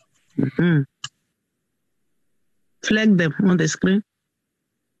 Mm-hmm. Flag them on the screen,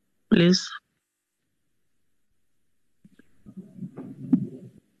 please.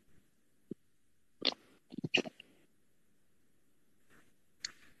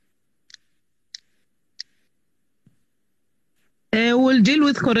 We'll deal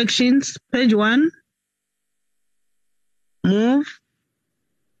with corrections. Page 1. Move.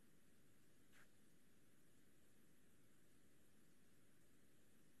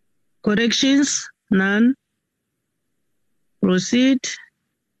 Corrections, none. Proceed.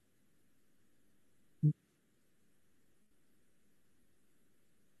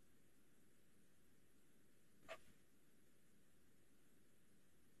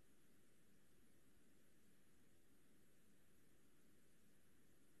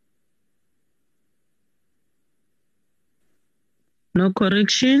 No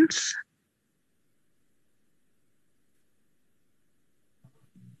corrections.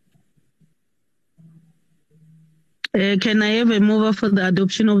 Can I have a mover for the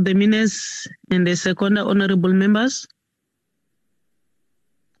adoption of the minutes and the second, honorable members?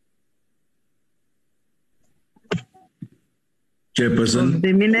 Chairperson. Of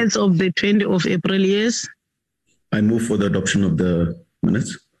the minutes of the 20th of April, yes. I move for the adoption of the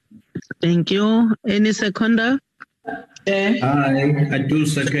minutes. Thank you. Any seconder? I do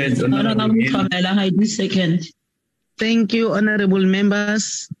second. I do second. Thank you, honorable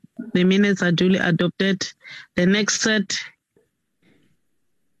members. The minutes are duly adopted. The next set.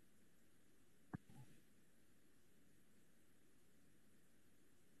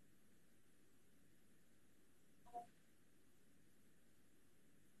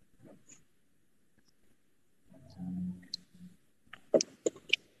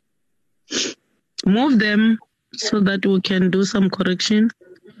 Move them so that we can do some correction.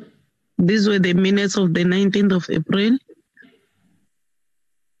 These were the minutes of the 19th of April.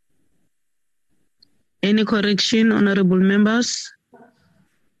 Any correction, honorable members?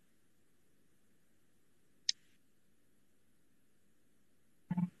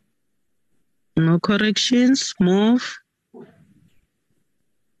 No corrections. Move.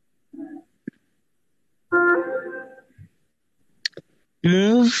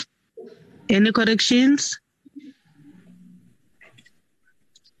 Move. Any corrections?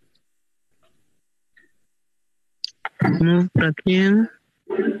 Move back in.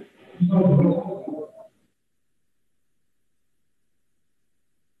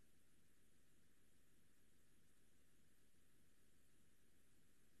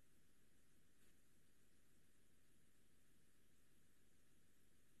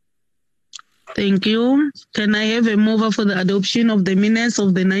 Thank you. Can I have a mover for the adoption of the minutes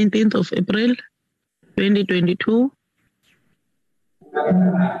of the 19th of April, 2022?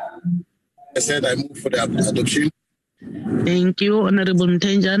 I said I move for the adoption. Thank you, Honorable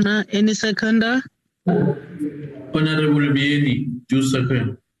Mtenjana. Any seconder? Honorable Mieni, do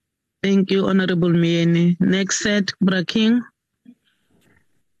second. Thank you, Honorable Mieni. Next set, Braking.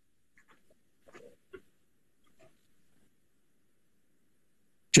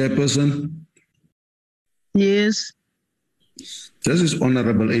 Chairperson. Yes. This is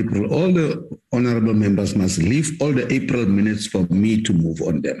Honorable April. All the honorable members must leave all the April minutes for me to move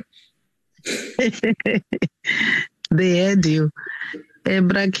on them. They heard you.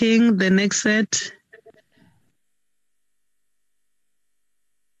 Braking, the next set.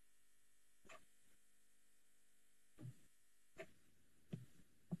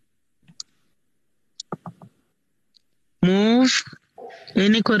 Move.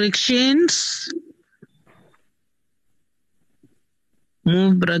 Any corrections?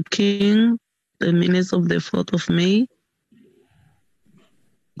 Move Braking, the minutes of the 4th of May.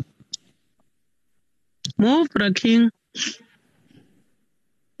 Move Braking.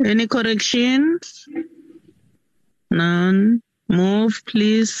 Any corrections? None. Move,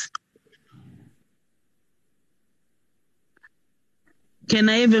 please. Can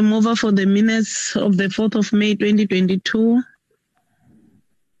I have a mover for the minutes of the 4th of May, 2022?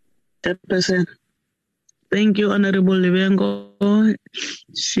 10%. Thank you, Honorable Libengo.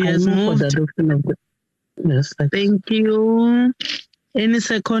 She has moved. Yes, thank you. Any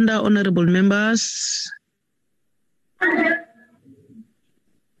seconder, honorable members?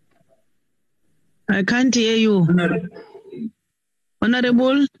 I can't hear you.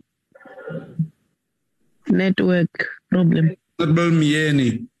 Honorable? Network problem. Honorable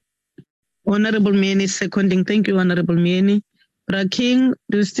Mieni. Honorable Mieni seconding. Thank you, Honorable Mieni. Braking,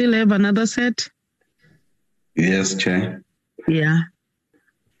 do you still have another set? Yes, Chair. Yeah.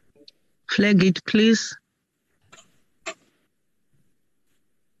 Flag it, please.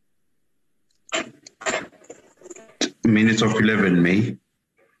 Minutes of 11 May.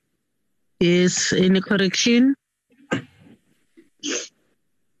 Yes, any correction?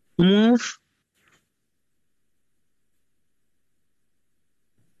 Move.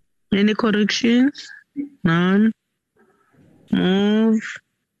 Any corrections? None. Move.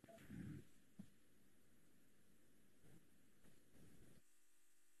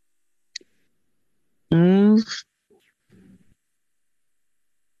 Move.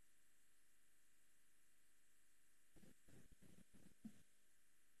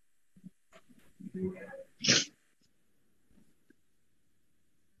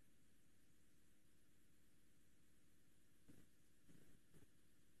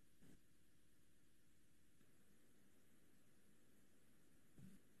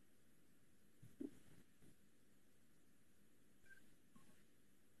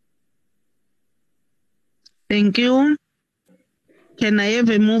 Thank you. Can I have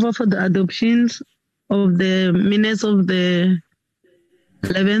a mover for the adoptions of the minutes of the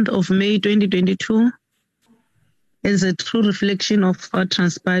 11th of May 2022 as a true reflection of what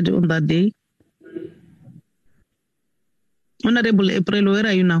transpired on that day? Honorable April, where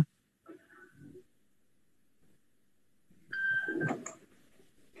are you now?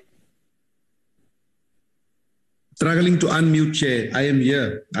 Struggling to unmute, Chair. I am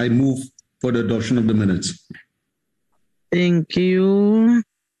here. I move for the adoption of the minutes. Thank you.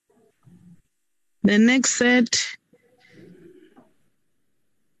 The next set.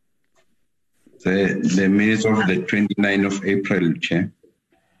 The minutes of the 29th of April, Chair.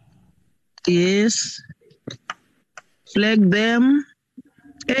 Yes. Flag them.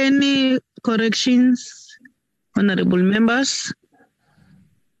 Any corrections, honorable members?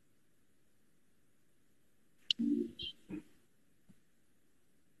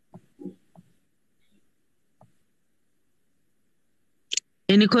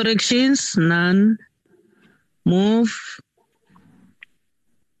 Any corrections? None. Move.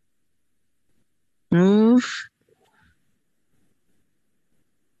 Move.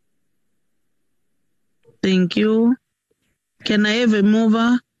 Thank you. Can I have a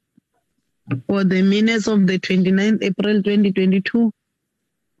mover for the minutes of the 29th April 2022?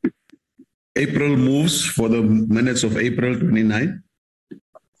 April moves for the minutes of April 29.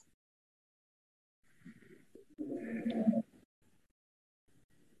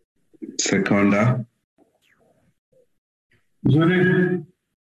 Seconder.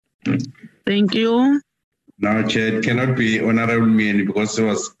 Thank you. Now, Chair, it cannot be Honorable Mien because he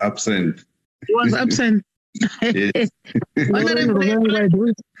was absent. He was absent. Honorable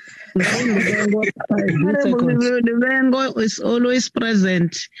Livengo is always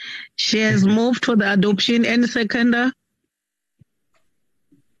present. She has moved for the adoption. Any seconder?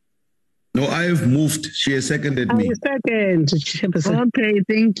 No, I have moved. She has seconded me. Second. Okay,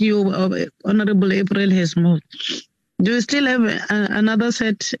 thank you. Honorable April has moved. Do you still have another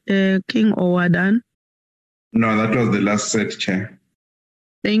set, King, or we're done? No, that was the last set, Chair.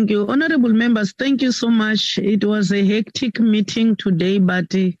 Thank you. Honorable members, thank you so much. It was a hectic meeting today,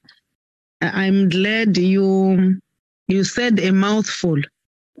 but I'm glad you said a mouthful,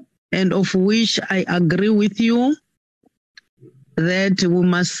 and of which I agree with you that we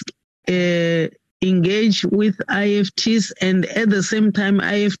must engage with IFTs, and at the same time,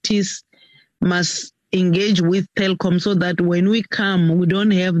 IFTs must engage with Telkom so that when we come, we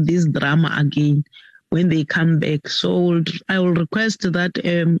don't have this drama again when they come back. So I will request that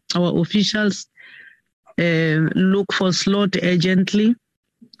our officials look for slot urgently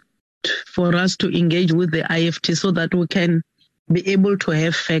for us to engage with the IFT so that we can be able to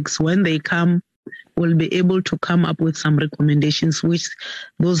have facts. When they come, we'll be able to come up with some recommendations, which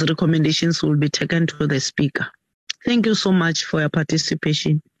those recommendations will be taken to the speaker. Thank you so much for your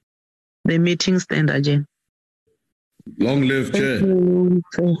participation. The meeting stands adjourned. Long live, Chair.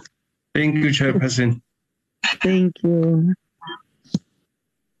 Thank you, Chairperson. Thank you.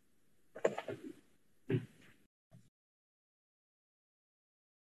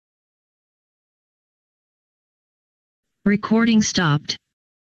 Recording stopped.